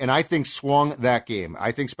outstanding, and I think swung that game.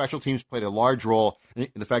 I think special teams played a large role in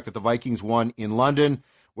the fact that the Vikings won in London.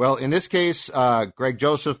 Well, in this case, Greg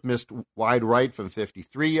Joseph missed wide right from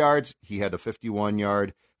 53 yards. He had a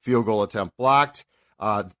 51-yard field goal attempt blocked.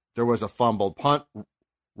 There was a fumbled punt.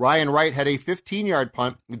 Ryan Wright had a 15-yard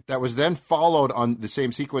punt that was then followed on the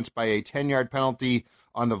same sequence by a 10-yard penalty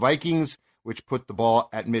on the Vikings, which put the ball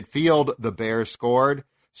at midfield. The Bears scored.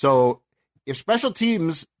 So if special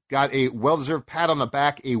teams got a well-deserved pat on the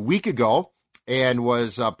back a week ago and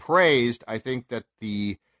was praised, I think that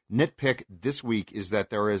the nitpick this week is that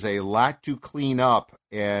there is a lot to clean up,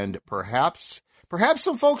 and perhaps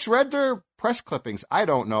some folks read their press clippings. I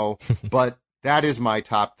don't know, but that is my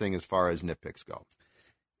top thing as far as nitpicks go.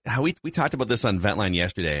 We talked about this on Ventline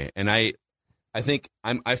yesterday, and I think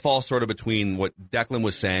I fall sort of between what Declan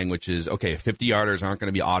was saying, which is, okay, 50-yarders aren't going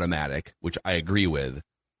to be automatic, which I agree with.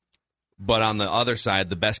 But on the other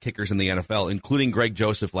side, the best kickers in the NFL, including Greg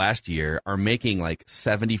Joseph last year, are making like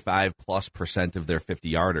 75+% of their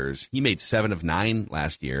 50-yarders. He made 7 of 9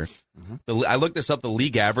 last year. Mm-hmm. I looked this up. The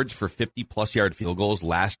league average for 50+ yard field goals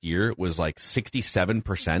last year was like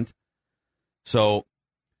 67%. So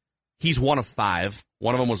he's 1 of 5.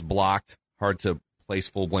 One of them was blocked. Hard to place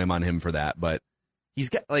full blame on him for that. But he's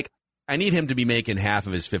got I need him to be making half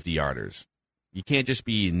of his 50-yarders. You can't just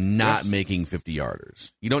be not making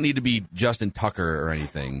 50-yarders. You don't need to be Justin Tucker or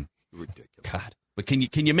anything. Ridiculous. God. But can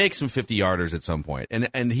you make some 50-yarders at some point?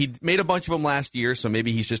 And he made a bunch of them last year, so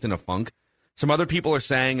maybe he's just in a funk. Some other people are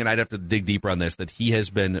saying, and I'd have to dig deeper on this, that he has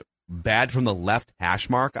been bad from the left hash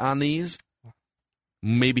mark on these.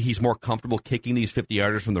 Maybe he's more comfortable kicking these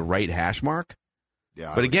 50-yarders from the right hash mark.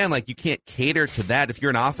 Yeah. But again, you can't cater to that. If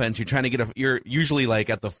you're an offense, you're trying to you're usually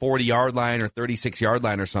at the 40-yard line or 36-yard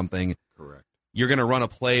line or something. Correct. You're going to run a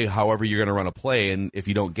play however you're going to run a play, and if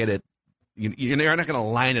you don't get it, you're not going to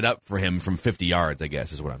line it up for him from 50 yards, I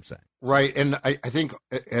guess, is what I'm saying. Right, and I think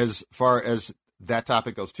as far as that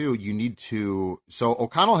topic goes, too, you need to – so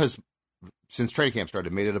O'Connell has, since training camp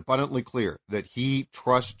started, made it abundantly clear that he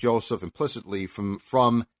trusts Joseph implicitly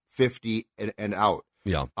from 50 and out.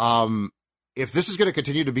 Yeah. If this is going to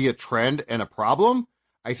continue to be a trend and a problem,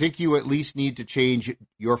 I think you at least need to change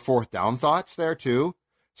your fourth down thoughts there, too.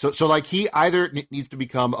 So like he either needs to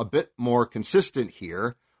become a bit more consistent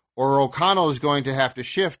here, or O'Connell is going to have to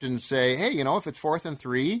shift and say, hey, if it's 4th and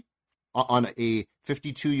 3 on a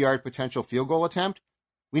 52-yard potential field goal attempt,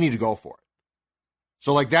 we need to go for it.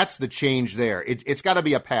 So like that's the change there. It's got to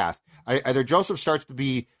be a path. Either Joseph starts to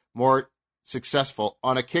be more successful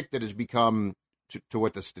on a kick that has become, to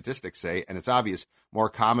what the statistics say, and it's obvious, more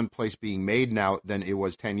commonplace being made now than it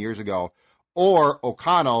was 10 years ago, or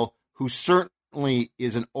O'Connell, who certainly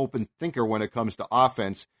is an open thinker when it comes to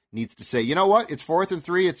offense, needs to say, you know what, it's 4th and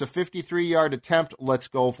 3, it's a 53-yard attempt, let's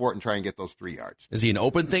go for it and try and get those 3 yards. Is he an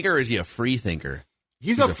open thinker or is he a free thinker?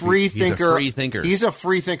 He's a free thinker. He's a free thinker. He's a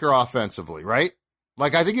free thinker offensively, right?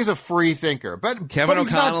 Like, I think he's a free thinker. But Kevin but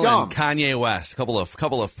O'Connell and Kanye West, a couple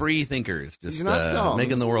of free thinkers, just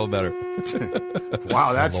making the world better.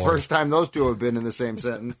 Wow, that's the first time those two have been in the same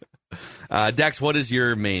sentence. Dex, what is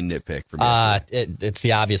your main nitpick for me? It's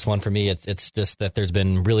the obvious one for me. It's just that there's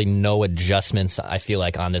been really no adjustments, I feel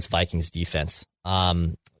like, on this Vikings defense.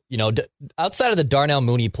 Outside of the Darnell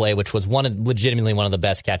Mooney play, which was legitimately one of the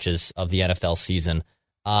best catches of the NFL season,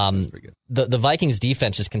 the Vikings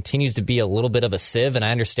defense just continues to be a little bit of a sieve, and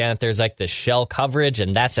I understand that there's like the shell coverage,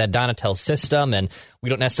 and that's Ed Donatell's system, and we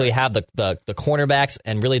don't necessarily have the cornerbacks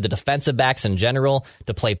and really the defensive backs in general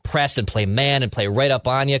to play press and play man and play right up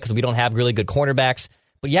on you because we don't have really good cornerbacks.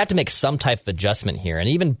 But you have to make some type of adjustment here, and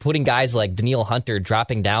even putting guys like Danielle Hunter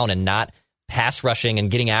dropping down and not pass rushing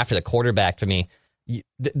and getting after the quarterback, to me,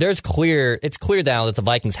 it's clear now that the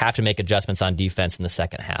Vikings have to make adjustments on defense in the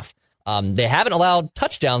second half. They haven't allowed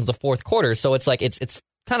touchdowns the fourth quarter, so it's like it's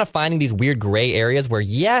kind of finding these weird gray areas where,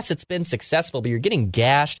 yes, it's been successful, but you're getting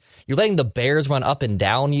gashed. You're letting the Bears run up and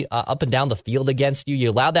down the field against you.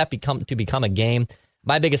 You allow that to become a game.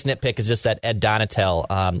 My biggest nitpick is just that Ed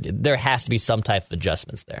Donatell. There has to be some type of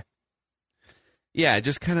adjustments there. Yeah, it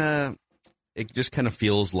just kind of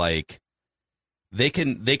feels like they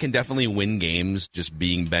can definitely win games just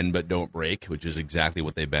being bend but don't break, which is exactly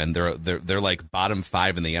what they've been. They're like bottom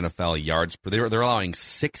 5 in the NFL yards per. They're allowing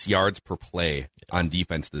 6 yards per play on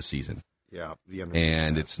defense this season. Yeah,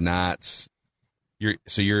 and it's not. They're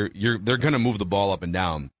going to move the ball up and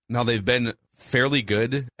down. Now they've been fairly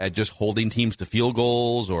good at just holding teams to field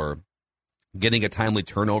goals or getting a timely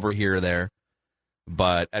turnover here or there.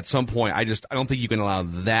 But at some point, I don't think you can allow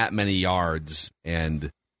that many yards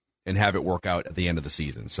and have it work out at the end of the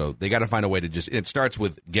season. So they got to find a way to it starts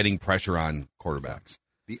with getting pressure on quarterbacks.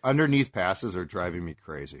 The underneath passes are driving me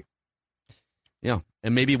crazy. Yeah.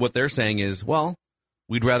 And maybe what they're saying is, well,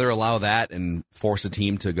 we'd rather allow that and force a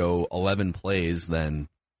team to go 11 plays than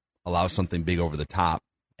allow something big over the top.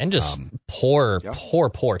 And just poor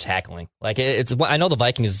tackling. Like I know the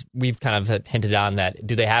Vikings, we've kind of hinted on that.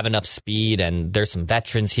 Do they have enough speed? And there's some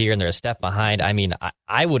veterans here and they're a step behind. I mean,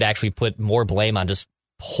 I would actually put more blame on just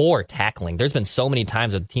poor tackling. There's been so many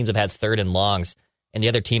times where teams have had 3rd and longs and the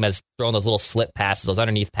other team has thrown those little slip passes, those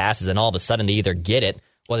underneath passes, and all of a sudden they either get it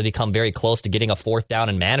or they become very close to getting a 4th down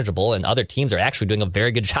and manageable, and other teams are actually doing a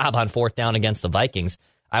very good job on 4th down against the Vikings.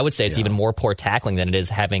 I would say it's even more poor tackling than it is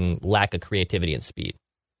having lack of creativity and speed.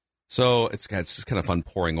 So it's just kind of fun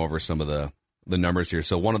poring over some of the numbers here.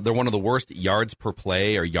 So they're one of the worst yards per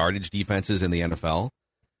play or yardage defenses in the NFL.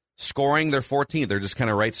 Scoring, they're 14th. They're just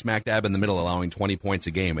kind of right smack dab in the middle, allowing 20 points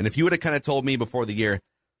a game. And if you would have kind of told me before the year,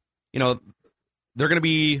 they're going to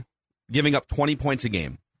be giving up 20 points a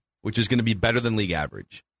game, which is going to be better than league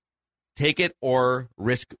average. Take it or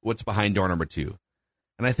risk what's behind door number 2.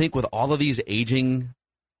 And I think with all of these aging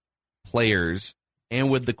players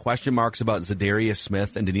and with the question marks about Zadarius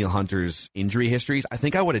Smith and Danielle Hunter's injury histories, I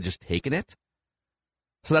think I would have just taken it.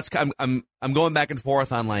 So that's I'm going back and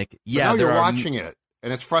forth on like, yeah, you're watching it.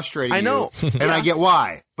 And it's frustrating. I know. And I get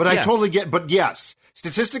why. But I totally get, but yes,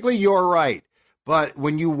 statistically, you're right. But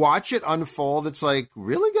when you watch it unfold, it's like,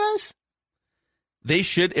 really, guys? They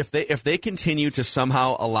should, if they continue to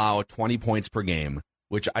somehow allow 20 points per game,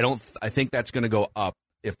 which I think that's going to go up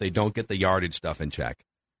if they don't get the yardage stuff in check.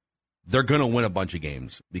 They're going to win a bunch of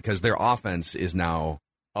games because their offense is now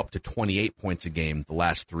up to 28 points a game the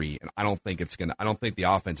last 3. And I don't think the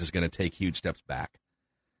offense is going to take huge steps back.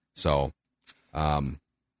 So,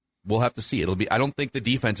 we'll have to see. I don't think the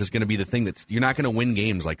defense is going to be the thing you're not going to win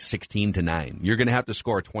games like 16-9. You're going to have to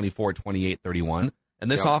score 24, 28, 31, And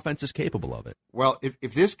this offense is capable of it. Well,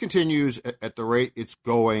 if this continues at the rate it's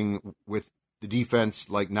going with the defense,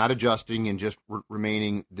 like not adjusting and just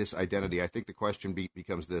remaining this identity, I think the question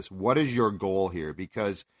becomes this. What is your goal here?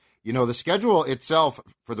 Because, the schedule itself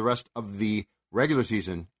for the rest of the regular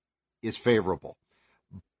season is favorable.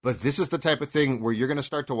 But this is the type of thing where you're going to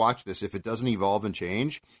start to watch this if it doesn't evolve and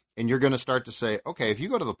change, and you're going to start to say, okay, if you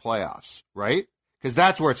go to the playoffs, right? Because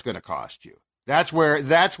that's where it's going to cost you. That's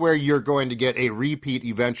where you're going to get a repeat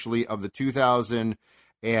eventually of the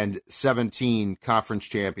 2017 conference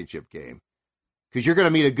championship game. Because you're going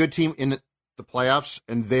to meet a good team in the playoffs,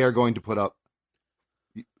 and they are going to put up,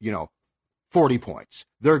 40 points.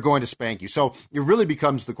 They're going to spank you. So it really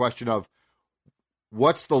becomes the question of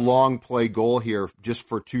what's the long play goal here just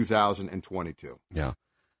for 2022? Yeah.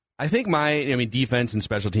 I think defense and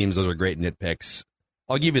special teams, those are great nitpicks.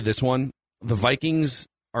 I'll give you this one. The Vikings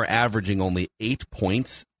are averaging only 8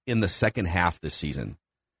 points in the second half this season.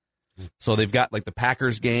 So they've got like the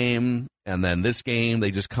Packers game, and then this game,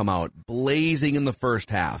 they just come out blazing in the first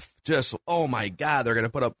half. Just, oh my God, they're going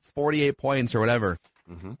to put up 48 points or whatever.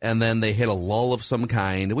 Mm-hmm. And then they hit a lull of some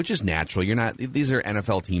kind, which is natural. These are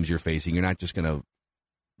NFL teams you're facing. You're not just going to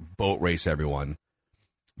boat race everyone.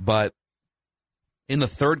 But in the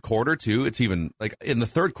third quarter, too, it's even like in the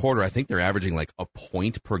third quarter, I think they're averaging like a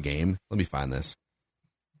point per game. Let me find this.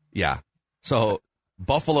 Yeah. So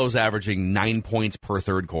Buffalo's averaging 9 points per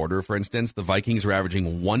third quarter, for instance. The Vikings are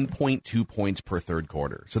averaging 1.2 points per third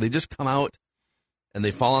quarter. So they just come out and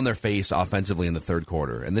they fall on their face offensively in the third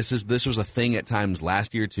quarter. And this was a thing at times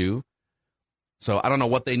last year, too. So I don't know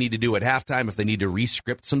what they need to do at halftime, if they need to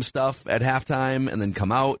re-script some stuff at halftime and then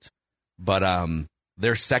come out. But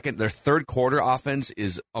their third quarter offense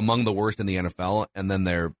is among the worst in the NFL, and then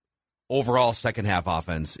their overall second half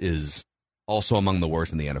offense is also among the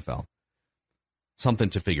worst in the NFL. Something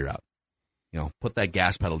to figure out. Put that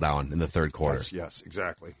gas pedal down in the third quarter. Yes,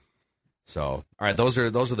 exactly. So, all right, those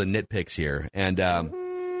are the nitpicks here. And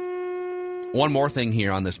one more thing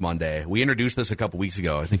here on this Monday. We introduced this a couple weeks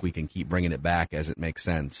ago. I think we can keep bringing it back as it makes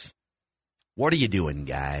sense. What are you doing,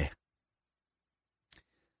 guy?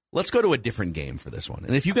 Let's go to a different game for this one.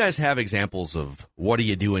 And if you guys have examples of what are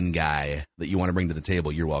you doing, guy, that you want to bring to the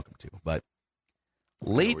table, you're welcome to. But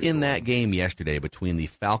late in that game yesterday between the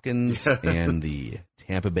Falcons and the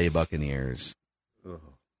Tampa Bay Buccaneers,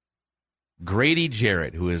 Grady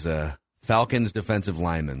Jarrett, who is a Falcons defensive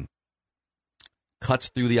lineman, cuts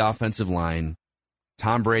through the offensive line.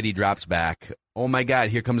 Tom Brady drops back. Oh, my God,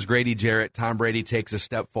 here comes Grady Jarrett. Tom Brady takes a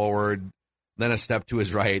step forward, then a step to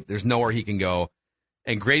his right. There's nowhere he can go.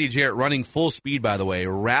 And Grady Jarrett, running full speed, by the way,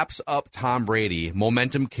 wraps up Tom Brady.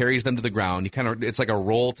 Momentum carries them to the ground. It's like a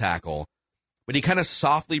roll tackle. But he kind of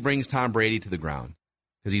softly brings Tom Brady to the ground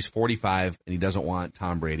because he's 45 and he doesn't want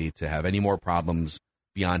Tom Brady to have any more problems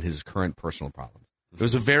beyond his current personal problems. It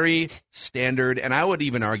was a very standard, and I would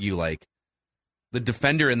even argue like the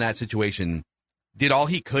defender in that situation did all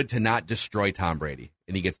he could to not destroy Tom Brady,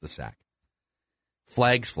 and he gets the sack.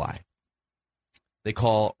 Flags fly. They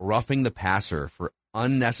call roughing the passer for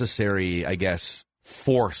unnecessary, I guess,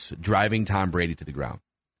 force driving Tom Brady to the ground.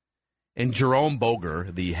 And Jerome Boger,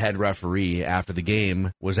 the head referee after the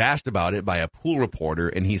game, was asked about it by a pool reporter,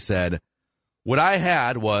 and he said, "What I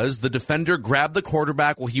had was the defender grabbed the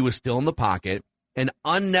quarterback while he was still in the pocket and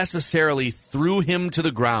unnecessarily threw him to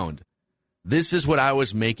the ground. This is what I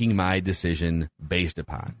was making my decision based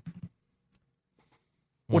upon."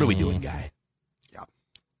 What are we doing, guy? Yeah.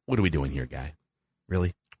 What are we doing here, guy?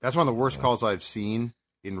 Really? That's one of the worst calls I've seen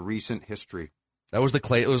in recent history. That was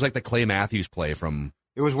it was like the Clay Matthews play from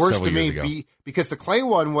It was worse to me because the Clay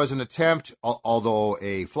one was an attempt, although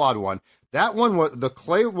a flawed one. The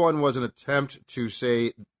Clay one was an attempt to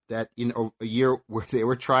say that in a year where they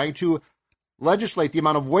were trying to legislate the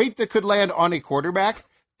amount of weight that could land on a quarterback,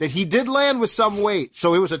 that he did land with some weight.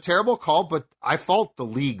 So it was a terrible call, but I fault the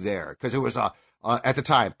league there because it was at the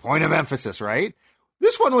time, point of emphasis, right?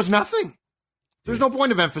 This one was nothing. There's no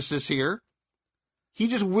point of emphasis here. He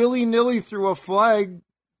just willy-nilly threw a flag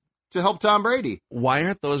to help Tom Brady. Why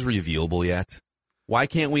aren't those reviewable yet? Why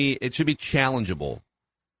can't we? It should be challengeable.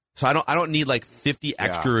 So I don't need like 50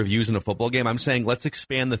 extra reviews in a football game. I'm saying let's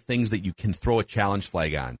expand the things that you can throw a challenge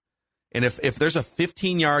flag on. And if there's a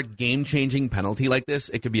 15-yard game-changing penalty like this,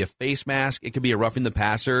 it could be a face mask. It could be a roughing the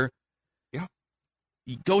passer. Yeah.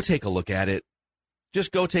 Go take a look at it.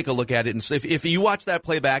 Just go take a look at it. And if you watch that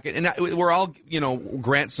play back, and we're all,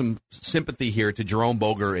 grant some sympathy here to Jerome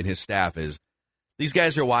Boger and his staff, is these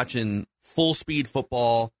guys are watching full-speed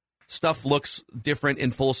football. Stuff looks different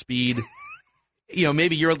in full speed.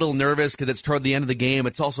 Maybe you're a little nervous because it's toward the end of the game.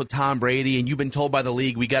 It's also Tom Brady, and you've been told by the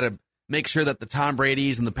league, we got to make sure that the Tom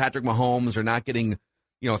Brady's and the Patrick Mahomes are not getting,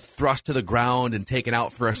 thrust to the ground and taken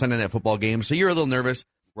out for a Sunday Night Football game. So you're a little nervous.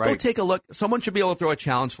 Right. Go take a look. Someone should be able to throw a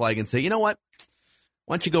challenge flag and say, you know what?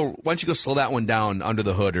 Why don't you go slow that one down under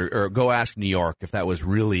the hood, or go ask New York if that was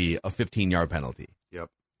really a 15-yard penalty. Yep.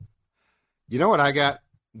 You know what I got?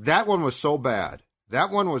 That one was so bad.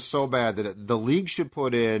 That the league should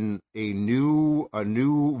put in a new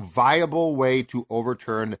viable way to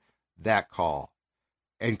overturn that call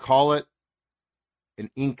and call it an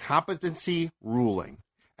incompetency ruling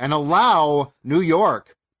and allow New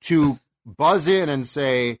York to buzz in and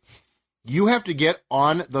say, you have to get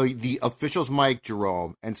on the official's mic,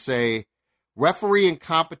 Jerome, and say, referee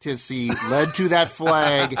incompetency led to that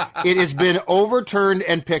flag. It has been overturned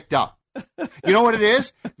and picked up. You know what it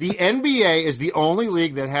is? The NBA is the only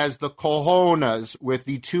league that has the cojones with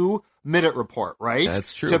the 2-minute report, right?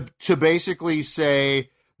 That's true. To basically say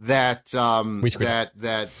that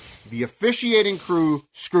that the officiating crew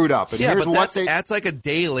screwed up. And here's but that's like a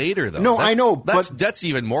day later, though. No, I know, but that's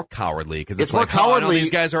even more cowardly because it's more like, cowardly. I know these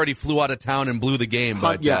guys already flew out of town and blew the game,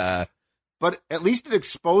 but yes. But at least it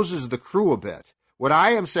exposes the crew a bit. What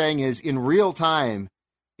I am saying is, in real time.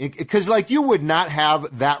 Because, you would not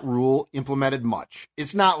have that rule implemented much.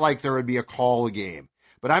 It's not like there would be a call game.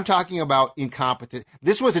 But I'm talking about incompetent.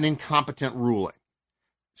 This was an incompetent ruling.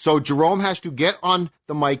 So Jerome has to get on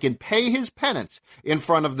the mic and pay his penance in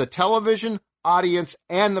front of the television audience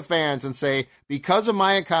and the fans and say, because of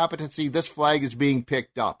my incompetency, this flag is being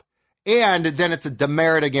picked up. And then it's a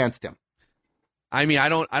demerit against him. I mean, I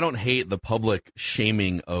don't hate the public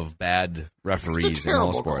shaming of bad referees in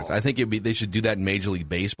all sports. Call. I think they should do that in Major League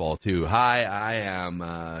Baseball too. Hi, I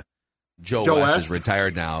am Joe West is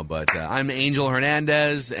retired now, but I'm Angel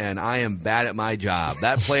Hernandez, and I am bad at my job.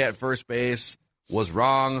 That play at first base was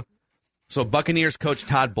wrong. So Buccaneers coach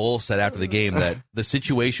Todd Bowles said after the game that the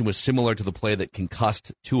situation was similar to the play that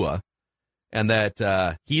concussed Tua, and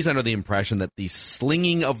that he's under the impression that the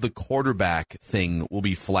slinging of the quarterback thing will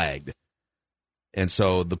be flagged. And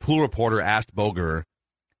so the pool reporter asked Boger,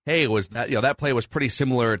 hey, was that that play was pretty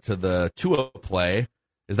similar to the Tua play.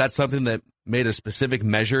 Is that something that made a specific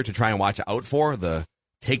measure to try and watch out for, the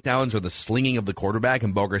takedowns or the slinging of the quarterback?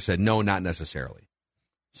 And Boger said, no, not necessarily.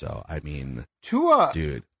 So, I mean, Tua,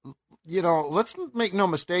 dude. Let's make no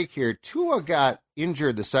mistake here. Tua got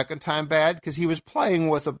injured the second time bad because he was playing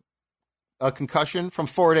with a concussion from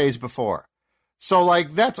 4 days before. So,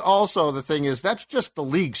 that's also the thing is that's just the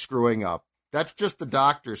league screwing up. That's just the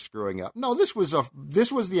doctors screwing up. No, this was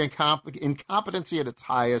the incompetency at its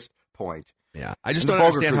highest point. Yeah, I just don't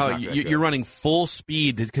understand how you're running full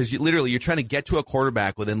speed because you're trying to get to a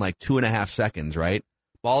quarterback within 2.5 seconds, right?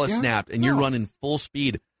 Ball is snapped, and you're running full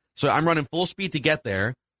speed. So I'm running full speed to get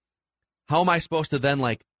there. How am I supposed to then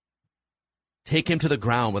take him to the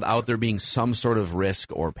ground without there being some sort of risk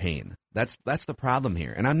or pain? That's the problem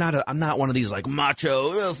here. And I'm not one of these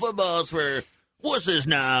macho footballs for wusses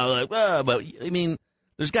now, but I mean,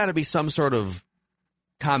 there's got to be some sort of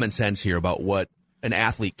common sense here about what an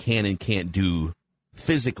athlete can and can't do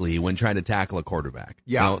physically when trying to tackle a quarterback.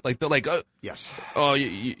 Yeah, yes. Oh,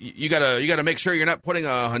 you gotta make sure you're not putting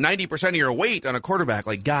 90% of your weight on a quarterback.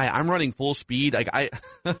 Guy, I'm running full speed.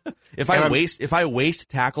 If I waist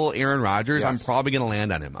tackle Aaron Rodgers, I'm probably gonna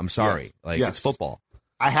land on him. I'm sorry. It's football.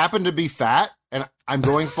 I happen to be fat, and I'm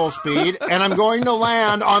going full speed, and I'm going to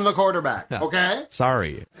land on the quarterback, okay?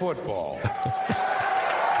 Sorry. Football.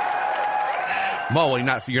 Well,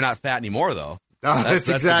 you're not fat anymore, though. That's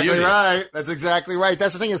exactly right. That's exactly right.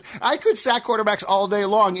 That's the thing is, I could sack quarterbacks all day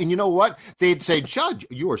long, and you know what? They'd say, Judge,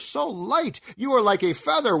 you are so light. You are like a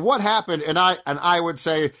feather. What happened? And I would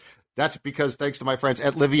say, that's because thanks to my friends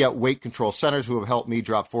at Livia Weight Control Centers who have helped me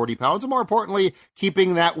drop 40 pounds. And more importantly,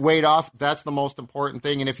 keeping that weight off, that's the most important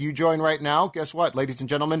thing. And if you join right now, guess what, ladies and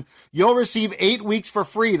gentlemen? You'll receive 8 weeks for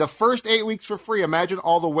free. The first 8 weeks for free. Imagine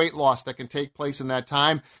all the weight loss that can take place in that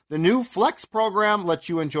time. The new Flex program lets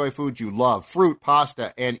you enjoy foods you love, fruit,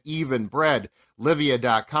 pasta, and even bread.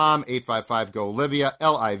 Livia.com, 855-GO-LIVIA,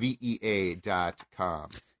 LIVEA.com.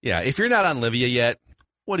 Yeah, if you're not on Livia yet,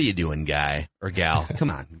 what are you doing, guy or gal?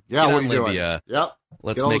 Come on. Yeah, Get what on are you Livia. doing? Yep.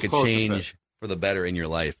 Let's make a change for the better in your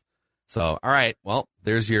life. So, all right. Well,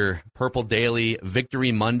 there's your Purple Daily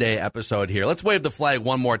Victory Monday episode here. Let's wave the flag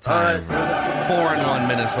one more time. Right. 4-1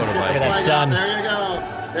 Minnesota Vikings. Look at that sun. There you go.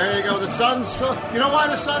 There you go. The sun's. You know why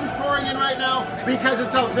the sun's pouring in right now? Because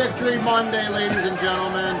it's a Victory Monday, ladies and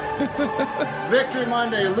gentlemen. Victory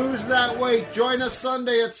Monday. Lose that weight. Join us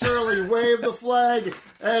Sunday at Surly. Wave the flag.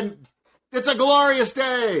 And it's a glorious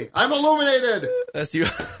day. I'm illuminated. That's you.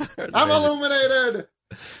 I'm illuminated.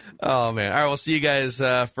 Oh, man. All right, we'll see you guys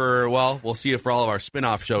we'll see you for all of our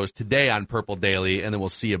spin-off shows today on Purple Daily, and then we'll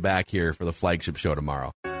see you back here for the flagship show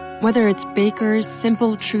tomorrow. Whether it's Baker's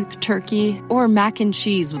Simple Truth Turkey or mac and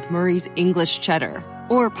cheese with Murray's English Cheddar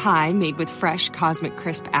or pie made with fresh Cosmic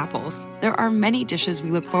Crisp apples, there are many dishes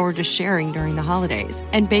we look forward to sharing during the holidays.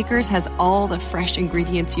 And Baker's has all the fresh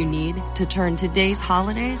ingredients you need to turn today's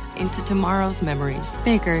holidays into tomorrow's memories.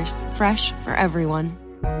 Baker's, fresh for everyone.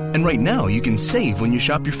 And right now, you can save when you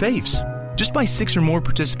shop your faves. Just buy 6 or more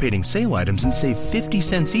participating sale items and save 50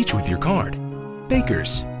 cents each with your card.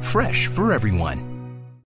 Baker's, fresh for everyone.